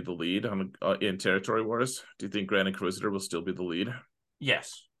going to be the lead on in territory wars? Do you think Grand Inquisitor will still be the lead?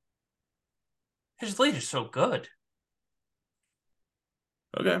 Yes. His lead is so good.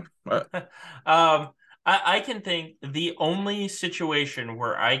 Okay, I can think the only situation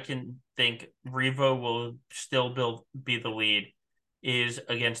where I can think Revo will still be the lead is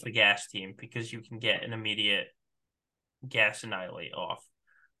against the gas team because you can get an immediate gas annihilate off.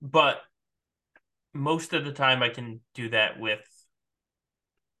 But most of the time I can do that with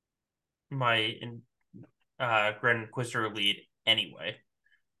my Grand Inquisitor lead anyway.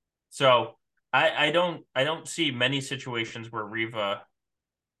 So I don't see many situations where Riva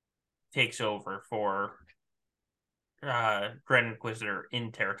takes over for Grand Inquisitor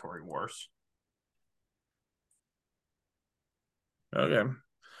in Territory Wars. okay.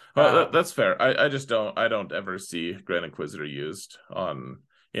 Well, Um, that's fair. I just I don't ever see Grand Inquisitor used on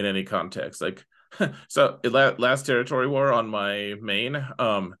in any context. Like, so last territory war on my main,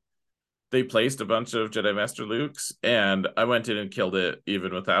 they placed a bunch of Jedi Master Lukes, and I went in and killed it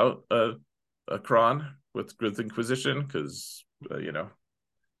even without a Kron with Inquisition because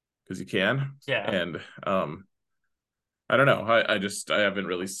because you can. yeah, And I don't know. I haven't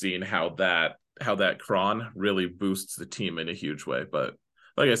really seen how that Kron really boosts the team in a huge way. But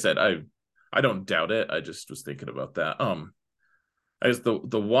like I said, I don't doubt it. I just was thinking about that. I guess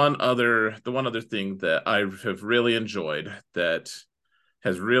the one other thing that I have really enjoyed that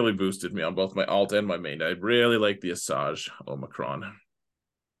has really boosted me on both my alt and my main. I really like the Asajj Omicron.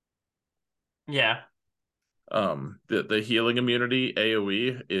 yeah. The healing immunity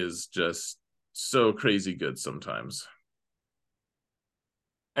AoE is just so crazy good sometimes.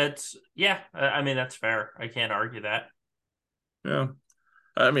 It's yeah. I mean that's fair. I can't argue that. Yeah,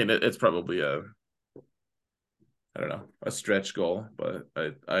 I mean it's probably a I don't know a stretch goal, but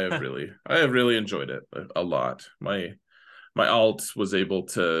I have really enjoyed it a lot. My alt was able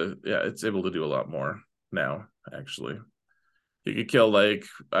to it's able to do a lot more now actually. You could kill like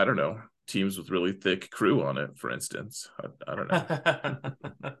I don't know teams with really thick crew on it, for instance. I don't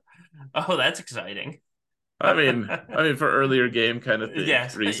know. Oh, that's exciting. I mean for earlier game kind of thing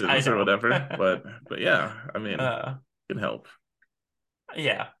Yes, I reasons or know. whatever. But yeah, I mean uh, it can help.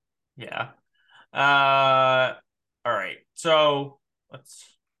 yeah, yeah. Uh, all right. So let's.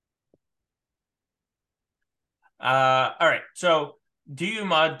 All right. So, do you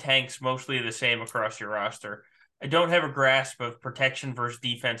mod tanks mostly the same across your roster? I don't have a grasp of protection versus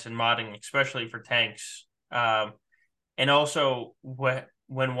defense and modding, especially for tanks. And also when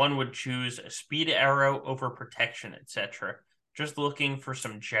one would choose a speed arrow over protection, etc. Just looking for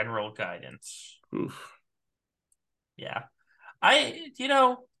some general guidance. Oof. Yeah.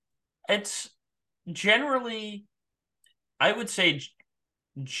 It's generally, I would say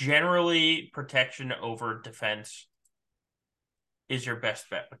generally protection over defense is your best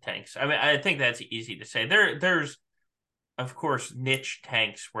bet with tanks. I mean, I think that's easy to say. There's of course niche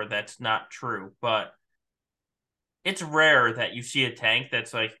tanks where that's not true, but it's rare that you see a tank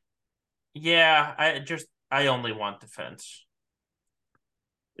that's like, yeah, I only want defense.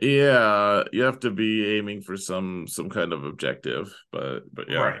 Yeah, you have to be aiming for some kind of objective, but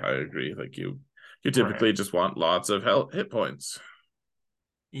yeah, Right. I agree. Like you Right. typically just want lots of health hit points.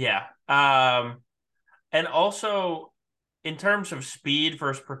 Yeah. And also in terms of speed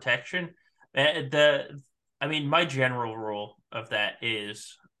versus protection, the I mean, my general rule of that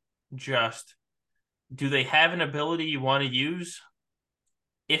is just do they have an ability you want to use?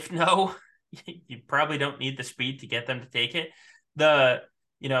 If no, you probably don't need the speed to get them to take it. The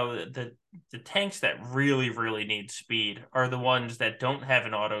the tanks that really need speed are the ones that don't have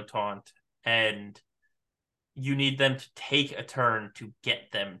an auto taunt, and you need them to take a turn to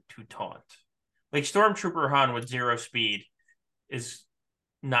get them to taunt. Like Stormtrooper Han with 0 speed is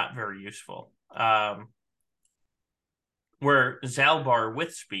not very useful. Where Zalbar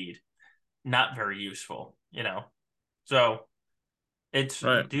with speed, not very useful. So it's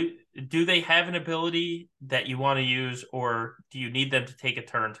Right. do they have an ability that you want to use, or do you need them to take a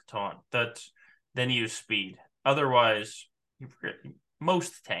turn to taunt? Then use speed. Otherwise,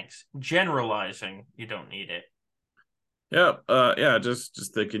 most tanks, generalizing, you don't need it. Yeah, yeah,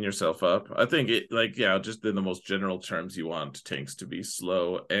 just thinking yourself up. I think it like yeah, just in the most general terms, you want tanks to be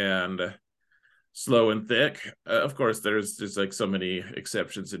slow and thick. Of course, there's like so many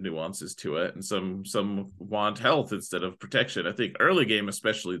exceptions and nuances to it, and some want health instead of protection. I think early game,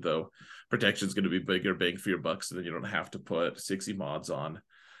 especially though, protection is going to be bigger bang for your bucks, and then you don't have to put 60 mods on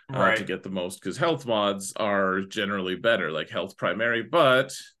to Right. get the most because health mods are generally better, like health primary,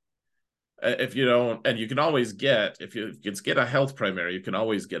 but if you don't, and you can always get, if you can get a health primary, you can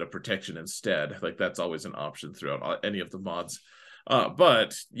always get a protection instead. Like that's always an option throughout any of the mods.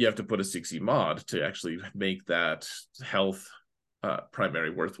 But you have to put a 60 mod to actually make that health primary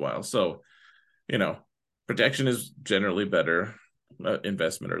worthwhile. So, you know, protection is generally better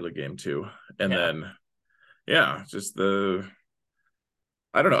investment early game too. And Yeah. then, yeah, just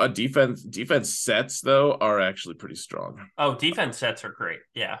I don't know, a defense sets though are actually pretty strong. Oh, defense sets are great.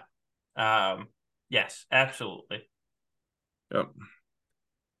 Yeah. Yes, absolutely. Yep.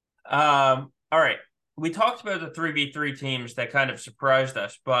 All right. We talked about the 3v3 teams that kind of surprised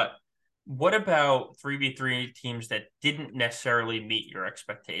us, but what about 3v3 teams that didn't necessarily meet your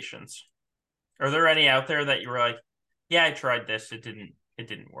expectations? Are there any out there that you were like, yeah, I tried this, it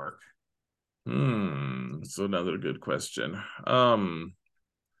didn't work? So another good question.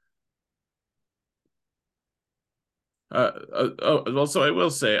 Well, so I will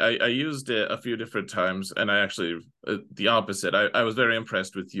say I used it a few different times, and I actually the opposite. I was very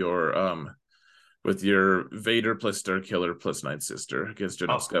impressed with your Vader plus Star Killer plus Night Sister against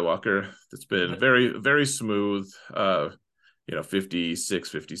General Oh, Skywalker. It's been th- very smooth. 56,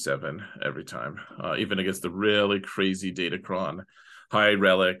 57 every time. Even against the really crazy Datacron high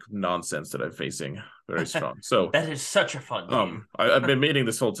relic nonsense that I'm facing, very strong. So that is such a fun team. I've been meaning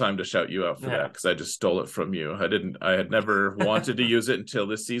this whole time to shout you out for that Yeah. because I just stole it from you. I had never wanted to use it until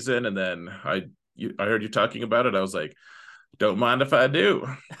this season, and then I heard you talking about it. I was like, don't mind if I do.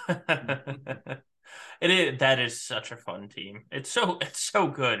 That is such a fun team. It's so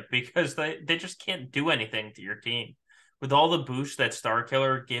good because they just can't do anything to your team. With all the boost that Star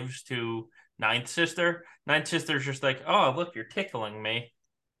Killer gives to Ninth Sister, Ninth Sister's just like, oh, look, you're tickling me.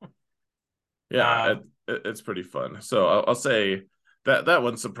 Yeah, Um, it's pretty fun. So I'll say that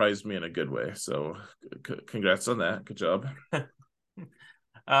one surprised me in a good way. So congrats on that. Good job.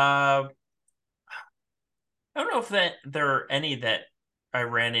 I don't know if that there are any that I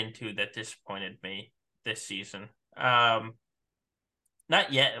ran into that disappointed me this season. Not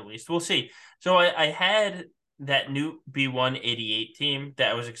yet, at least. We'll see. So I had that new B188 team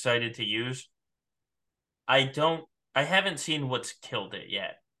that I was excited to use. I don't I haven't seen what's killed it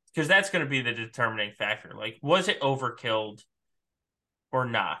yet. Because that's going to be the determining factor. Like, was it overkilled or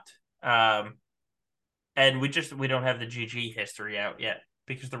not? Um, and we don't have the GG history out yet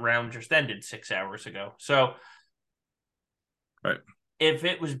because the round just ended 6 hours ago. So Right. if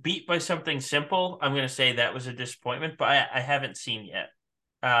it was beat by something simple, I'm going to say that was a disappointment, but I haven't seen yet.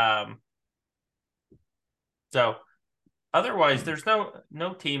 Um, so otherwise, Hmm. there's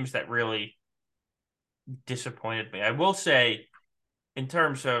no teams that really disappointed me. I will say, in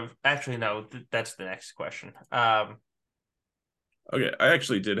terms of actually, no, that's the next question. Okay, I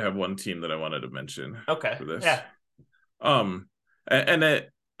actually did have one team that I wanted to mention Okay, for this. yeah, And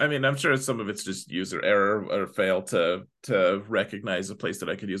it, I mean, I'm sure some of it's just user error or fail to recognize a place that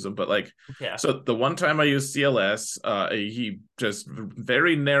I could use them. But like, yeah, so the one time I used CLS, he just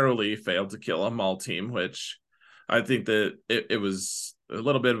very narrowly failed to kill a mall team, which I think that it was a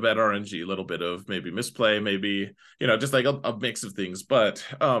little bit of bad RNG, a little bit of maybe misplay, maybe just like a mix of things. But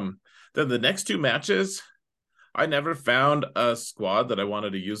then the next two matches, I never found a squad that I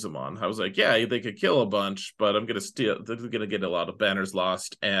wanted to use them on. I was like, yeah, they could kill a bunch, but I'm gonna steal. They're gonna get a lot of banners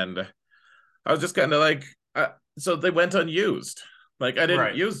lost, and I was just kind of like, so they went unused. Like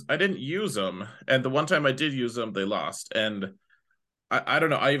right. I didn't use them, and the one time I did use them, they lost. And I don't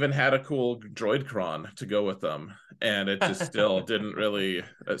know. I even had a cool droid cron to go with them, and it just still didn't really.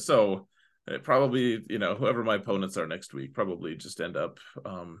 So it probably, whoever my opponents are next week, probably just end up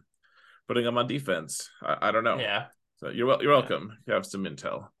putting them on defense. I don't know. Yeah. So you're Yeah. welcome. You have some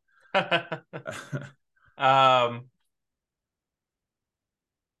intel. Um,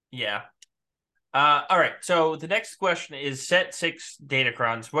 yeah. All right. So the next question is set six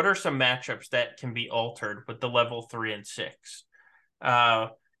Datacrons. What are some matchups that can be altered with the level 3 and 6? Uh,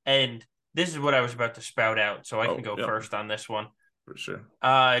 and this is what I was about to spout out, so I can Oh, go yep, first on this one. for sure.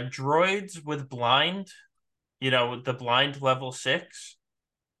 Droids with blind, the blind level 6,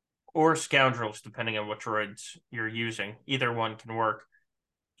 or scoundrels, depending on what droids you're using. Either one can work.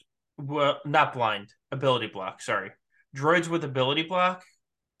 Well, not blind, ability block, sorry. Droids with ability block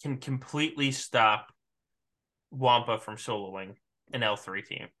can completely stop Wampa from soloing an L3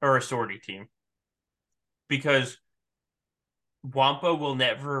 team or a sortie team because Wampa will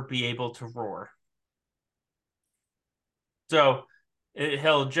never be able to roar. So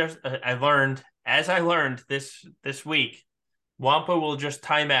he'll just I learned this week, Wampa will just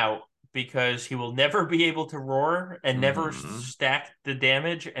time out because he will never be able to roar and never Mm-hmm. stack the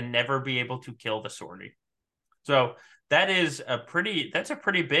damage and never be able to kill the sortie. So that's a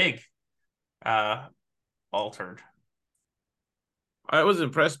pretty big uh altered. I was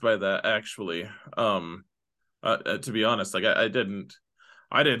impressed by that actually. To be honest, like I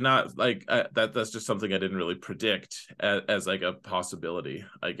did not like that. That's just something I didn't really predict as like a possibility,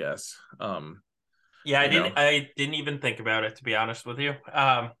 I guess. Yeah, You know, I didn't even think about it, to be honest with you.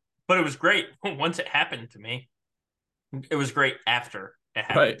 But it was great once it happened to me. It was great after it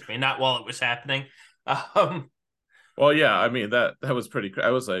happened right? to me, not while it was happening. Um, Well, yeah, I mean that was pretty. I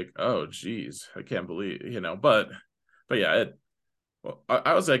was like, oh, geez, I can't believe, but yeah, well,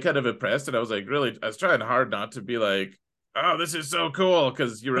 I was like kind of impressed, and I was like really, I was trying hard not to be like, oh, this is so cool,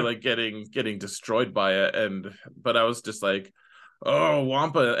 because you were like getting destroyed by it, and but I was just like, oh,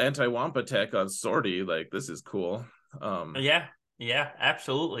 Wampa anti-Wampa tech on Sortie, like this is cool. Um, yeah, yeah,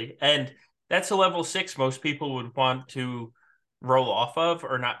 absolutely. And that's a level 6 most people would want to roll off of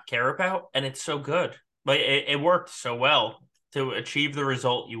or not care about, and it's so good. Like it worked so well to achieve the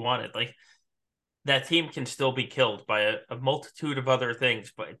result you wanted. Like that team can still be killed by a multitude of other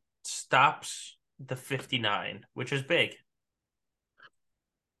things, but it stops the 59, which is big.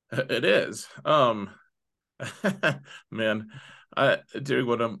 it is. Man, I during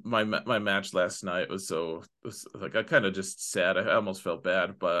one of my match last night was like I kind of just sad. I almost felt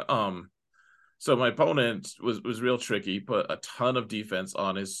bad, but so my opponent was real tricky. He put a ton of defense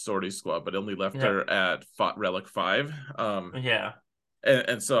on his sortie squad, but only left Yeah, her at relic 5. yeah,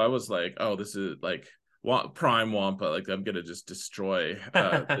 And so I was like, oh, this is like prime Wampa. Like I'm gonna just destroy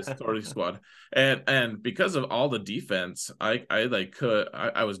this sortie squad. And because of all the defense, I like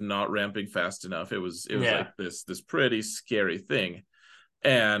I was not ramping fast enough. It was yeah. like this pretty scary thing.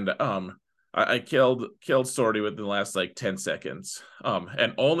 And I killed Sortie within the last like 10 seconds.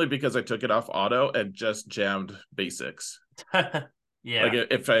 And only because I took it off auto and just jammed basics. Like Yeah.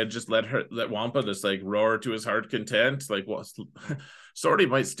 if I had just let Wampa just like roar to his heart content, like well, Sortie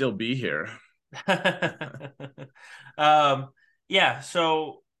might still be here. um, yeah,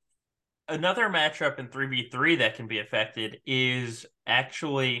 so another matchup in 3v3 that can be affected is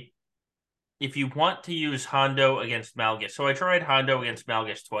actually if you want to use Hondo against Malgus. So I tried Hondo against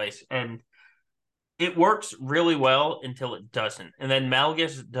Malgus twice, and it works really well until it doesn't. And then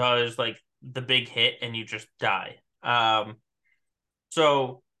Malgus does like the big hit and you just die.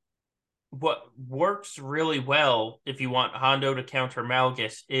 So what works really well if you want Hondo to counter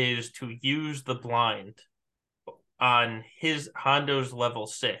Malgus is to use the blind on his Hondo's level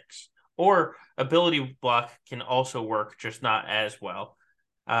 6. Or ability block can also work, just not as well.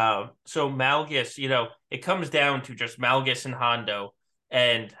 So Malgus, it comes down to just Malgus and Hondo,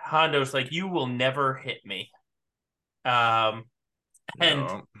 and Hondo's like, you will never hit me. Um, and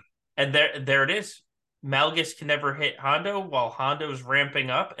No, and there it is. Malgus can never hit Hondo while Hondo's ramping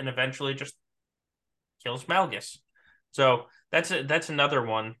up and eventually just kills Malgus. So that's another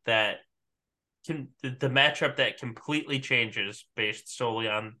one that the matchup that completely changes based solely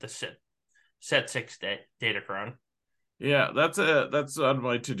on the set six Datacron. yeah, that's on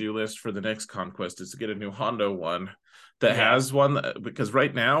my to-do list for the next conquest is to get a new Hondo one that Yeah, has one because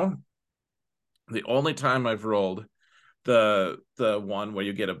right now the only time I've rolled the one where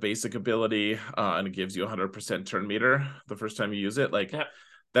you get a basic ability and it gives you 100% turn meter the first time you use it, like yeah.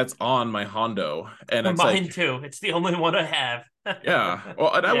 that's on my Hondo, and it's like Mine too. It's the only one I have. yeah.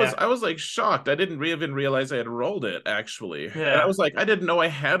 Well, and I was Yeah, I was like shocked. I didn't even realize I had rolled it actually. And I yeah, was like, I didn't know I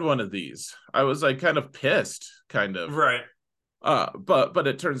had one of these. I was like kind of pissed, kind of. right. But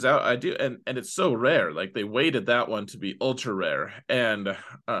it turns out I do, and it's so rare. Like they waited that one to be ultra rare. And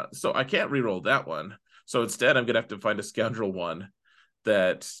so I can't re-roll that one. So instead I'm gonna have to find a scoundrel one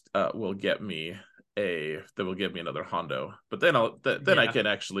that will get me that will give me another Hondo. But then then I Yeah. can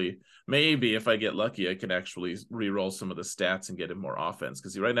actually, maybe if I get lucky, I can actually re-roll some of the stats and get him more offense,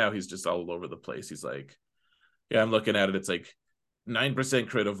 because right now he's just all over the place. He's like, yeah, I'm looking at it. It's like 9%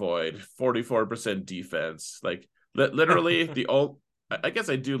 crit avoid, 44% defense. Like literally the all. I guess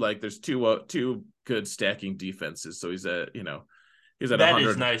I do like. There's two good stacking defenses. So he's at That is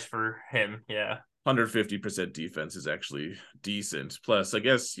 100. nice for him. Yeah. 150% defense is actually decent. Plus, I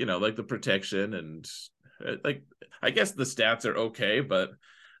guess, like the protection and like, I guess the stats are okay, but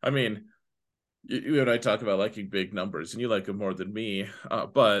I mean, you and I talk about liking big numbers and you like them more than me.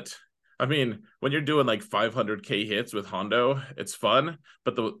 But I mean, when you're doing like 500k hits with Hondo, it's fun.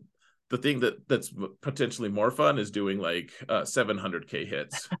 But the thing that's potentially more fun is doing like 700k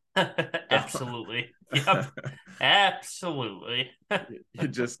hits. Absolutely. Yep. Absolutely. You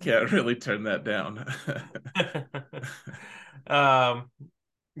just can't really turn that down. um,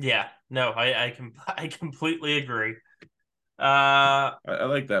 yeah, no, I completely agree. Uh, I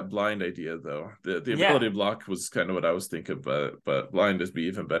like that blind idea though. The yeah, ability block was kind of what I was thinking, but blind is be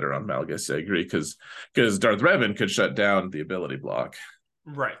even better on Malgus. I agree, because Darth Revan could shut down the ability block.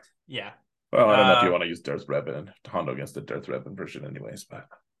 right. Yeah. Well, I don't know if you Uh, want to use Darth Revan Hondo against the Darth Revan version, anyways. But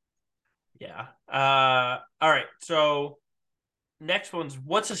yeah. All right. So next one's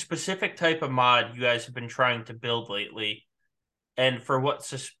what's a specific type of mod you guys have been trying to build lately, and for what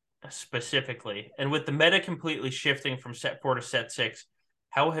specifically? And with the meta completely shifting from set 4 to set 6,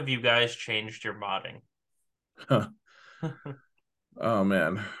 how have you guys changed your modding? huh. Oh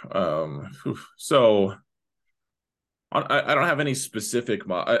man, so I don't have any specific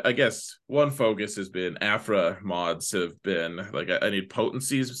mod. I guess one focus has been Afra mods have been like I need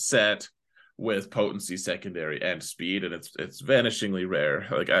potencies set with potency secondary and speed, and it's vanishingly rare.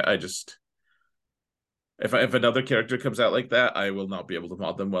 Like I just if another character comes out like that, I will not be able to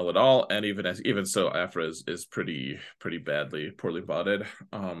mod them well at all. And even so, Afra is pretty poorly modded.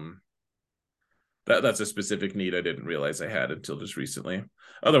 That's a specific need I didn't realize I had until just recently.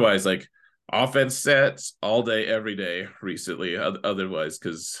 Otherwise, like offense sets all day, every day recently. Otherwise,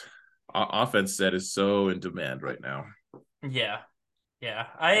 because offense set is so in demand right now. Yeah. Yeah.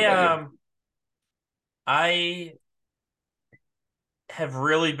 What about you? I have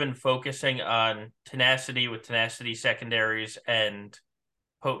really been focusing on tenacity with tenacity secondaries and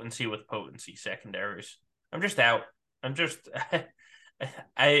potency with potency secondaries. I'm just out. I'm just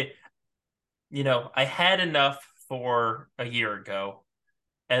I I had enough for a year ago,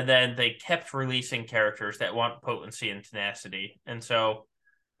 and then they kept releasing characters that want potency and tenacity. And so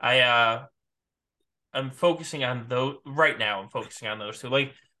I I'm focusing on those right now. I'm focusing on those two.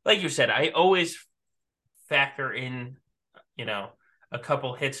 Like you said, I always factor in, you know, a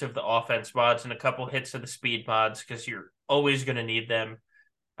couple hits of the offense mods and a couple hits of the speed mods because you're always going to need them.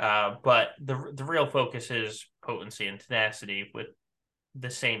 But the real focus is potency and tenacity with the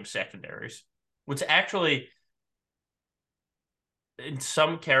same secondaries, which actually in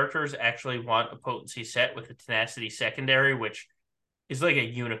some characters actually want a potency set with a tenacity secondary, which is like a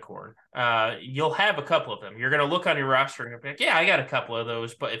unicorn. You'll have a couple of them. You're gonna look on your roster and be like, yeah, I got a couple of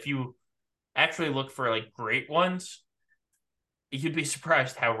those. But if you actually look for like great ones, you'd be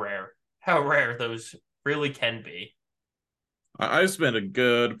surprised how rare those really can be. I've spent a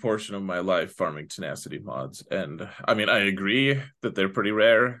good portion of my life farming tenacity mods, and I mean, I agree that they're pretty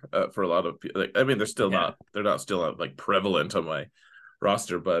rare for a lot of people. Like, I mean, Yeah. they're not still not like prevalent on my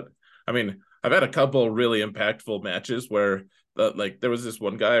roster, but I mean, I've had a couple really impactful matches where like there was this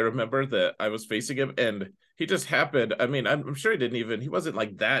one guy I remember that I was facing him, and he just happened. I mean, I'm sure he wasn't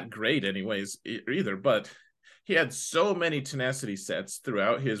like that great anyways either, but he had so many tenacity sets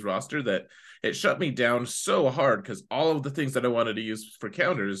throughout his roster that it shut me down so hard, because all of the things that I wanted to use for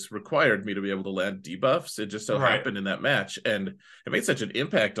counters required me to be able to land debuffs. It just so Right. happened in that match, and it made such an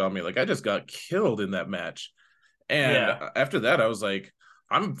impact on me. Like I just got killed in that match, and Yeah. after that, I was like,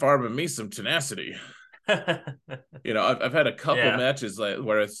 I'm farming me some tenacity. I've had a couple Yeah. matches like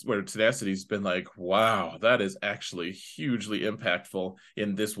where tenacity's been like, wow, that is actually hugely impactful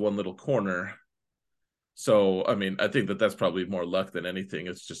in this one little corner. So, I mean, I think that's probably more luck than anything.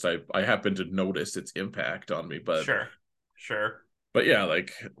 It's just I happen to notice its impact on me, Sure. Sure. but yeah,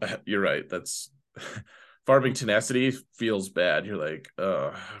 like you're right. That's farming tenacity feels bad. You're like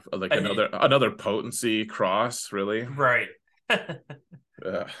I, another potency cross, really. right.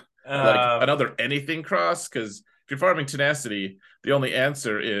 Uh, like um, another anything cross, because if you're farming tenacity, the only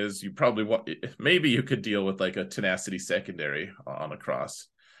answer is you probably want, maybe you could deal with like a tenacity secondary on a cross,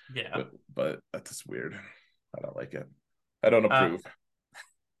 yeah. but that's weird. I don't like it. I don't Uh,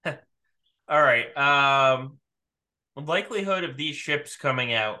 approve. all right. Likelihood of these ships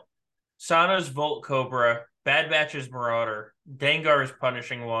coming out. Sana's Volt Cobra, Bad Batch's Marauder, Dengar's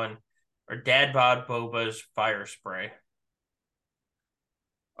Punishing One, or Dad Bod Boba's Fire Spray.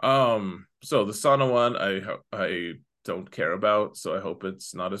 So the Sauna one, I don't care about, so I hope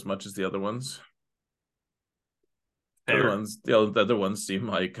it's not as much as the other ones. Fair. The other ones seem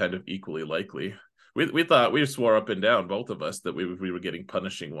like kind of equally likely. We thought we swore up and down, both of us, that we were getting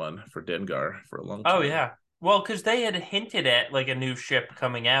Punishing One for Dengar for a long Oh time. yeah. Well, because they had hinted at like a new ship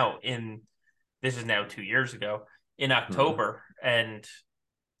coming out in this is now 2 years ago in Hmm. October, and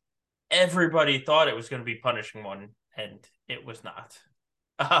everybody thought it was going to be Punishing One, and it was not.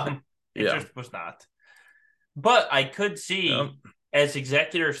 It Yeah. just was not. But I could Yeah. see as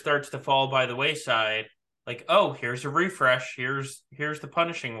Executor starts to fall by the wayside, like, oh, here's a refresh. Here's the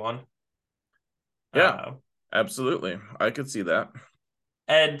Punishing One. Yeah. Uh, Absolutely. I could see that.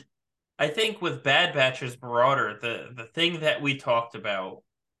 and I think with Bad Batch's Marauder, the thing that we talked about,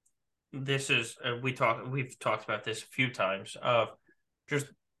 this is we've talked about this a few times of just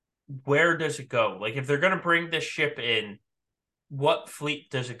where does it go? Like if they're gonna bring this ship in, what fleet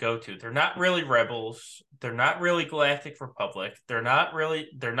does it go to? They're not really rebels. They're not really Galactic Republic. They're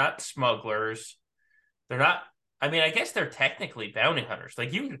not smugglers. They're not I mean, I guess they're technically bounty hunters.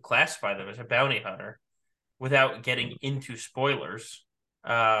 Like you could classify them as a bounty hunter without getting into spoilers.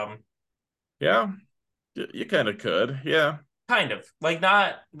 Um, Yeah. You kind of could. Yeah. kind of. Like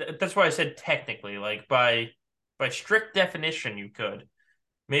not that's why I said technically, like by strict definition you could.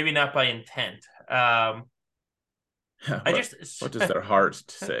 Maybe not by intent. I what just what does their heart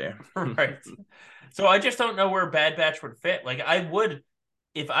say? right. So I just don't know where Bad Batch would fit. Like I would,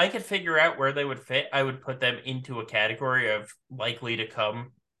 if I could figure out where they would fit, I would put them into a category of likely to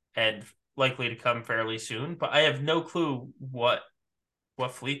come and likely to come fairly soon. But I have no clue what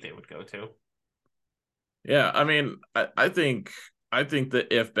fleet they would go to. Yeah, I mean, I think that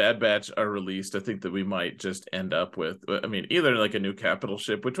if Bad Batch are released, I think that we might just end up with, I mean, either like a new capital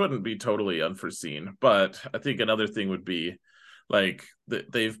ship, which wouldn't be totally unforeseen, but I think another thing would be like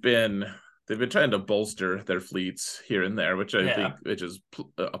they've been trying to bolster their fleets here and there, which I Yeah, think which is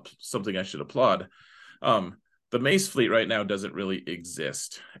something I should applaud. Um, the Mace fleet right now doesn't really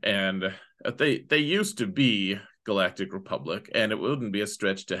exist, and they used to be Galactic Republic, and it wouldn't be a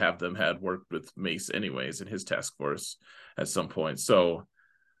stretch to have them had worked with Mace anyways in his task force at some point. So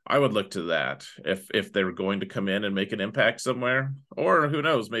I would look to that if they were going to come in and make an impact somewhere, or who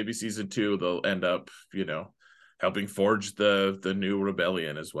knows, maybe season two they'll end up, helping forge the new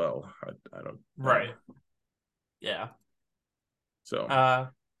rebellion as well. I don't know. right. Yeah. So Uh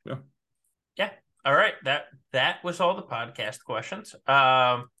yeah. yeah. All right. That was all the podcast questions.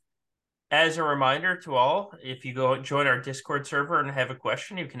 As a reminder to all, if you go join our Discord server and have a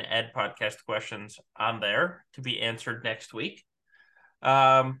question, you can add podcast questions on there to be answered next week.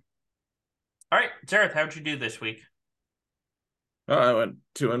 All right, Zareth, how'd you do this week? I went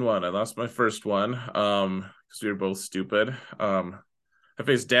 2-1. I lost my first one because we were both stupid. I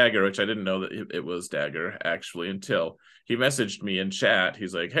faced Dagger, which I didn't know that it was Dagger actually until he messaged me in chat.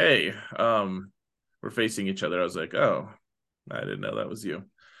 He's like, "Hey, we're facing each other." I was like, "Oh, I didn't know that was you."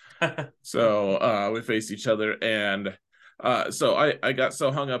 So we faced each other, and so I got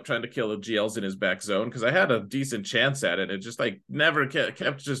so hung up trying to kill the GLs in his back zone because I had a decent chance at it. It just like never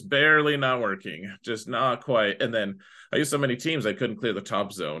kept just barely not working, just not quite. And then I used so many teams I couldn't clear the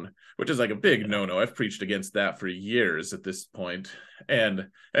top zone, which is like a big Yeah. no-no. I've preached against that for years at this point, and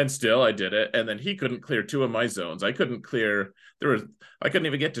still I did it. And then he couldn't clear two of my zones. I couldn't clear I couldn't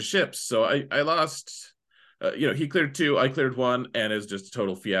even get to ships, so I lost. He cleared two, I cleared one, and it's just a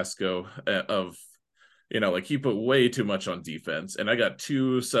total fiasco of, like he put way too much on defense, and I got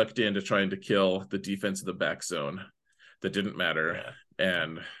too sucked into trying to kill the defense of the back zone that didn't matter, Yeah.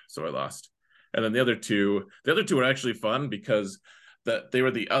 and so I lost. And then the other two were actually fun because they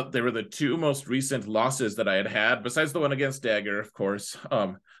were the two most recent losses that I had besides the one against Dagger, of course.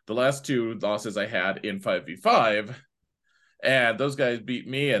 The last two losses I had in 5v5, and those guys beat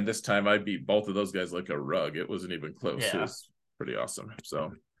me, and this time I beat both of those guys like a rug. It wasn't even close. It Yeah. was pretty awesome.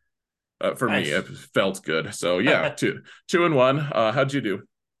 So for me, Nice. it felt good. So yeah, 2-1. How'd you do?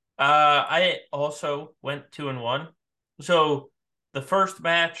 I also went 2-1. So the first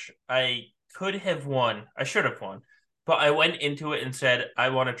match I could have won. I should have won. But I went into it and said I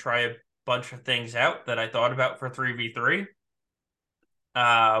want to try a bunch of things out that I thought about for 3v3.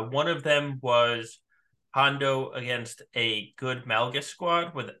 One of them was Hondo against a good Malgus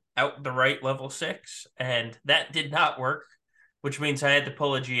squad without the right level 6, and that did not work, which means I had to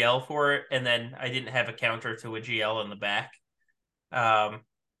pull a GL for it, and then I didn't have a counter to a GL in the back. Um,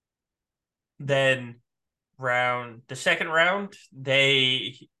 then the second round,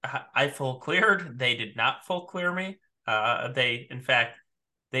 I full cleared. They did not full clear me. They in fact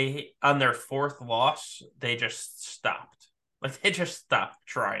they on their fourth loss, they just stopped. Like they just stopped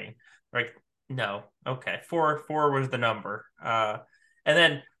trying. Like, no, okay. Four was the number. And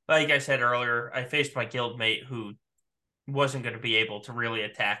then like I said earlier, I faced my guild mate who wasn't going to be able to really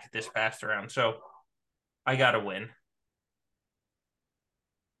attack this past round. So I got to win.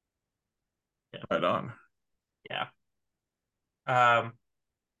 Yeah. Right on. Yeah. Um,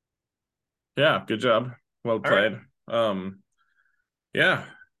 Yeah, good job. Well all right. played. Yeah,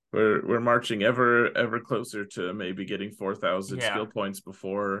 we're marching ever closer to maybe getting 4,000 Yeah. skill points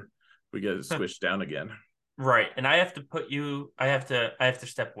before we get squished down again. Right. And I have to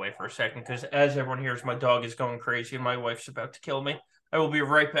step away for a second because as everyone hears, my dog is going crazy and my wife's about to kill me. I will be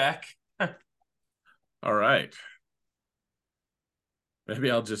right back. All right. Maybe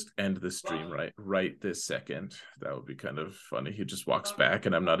I'll just end the stream right this second. That would be kind of funny. He just walks back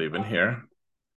and I'm not even here.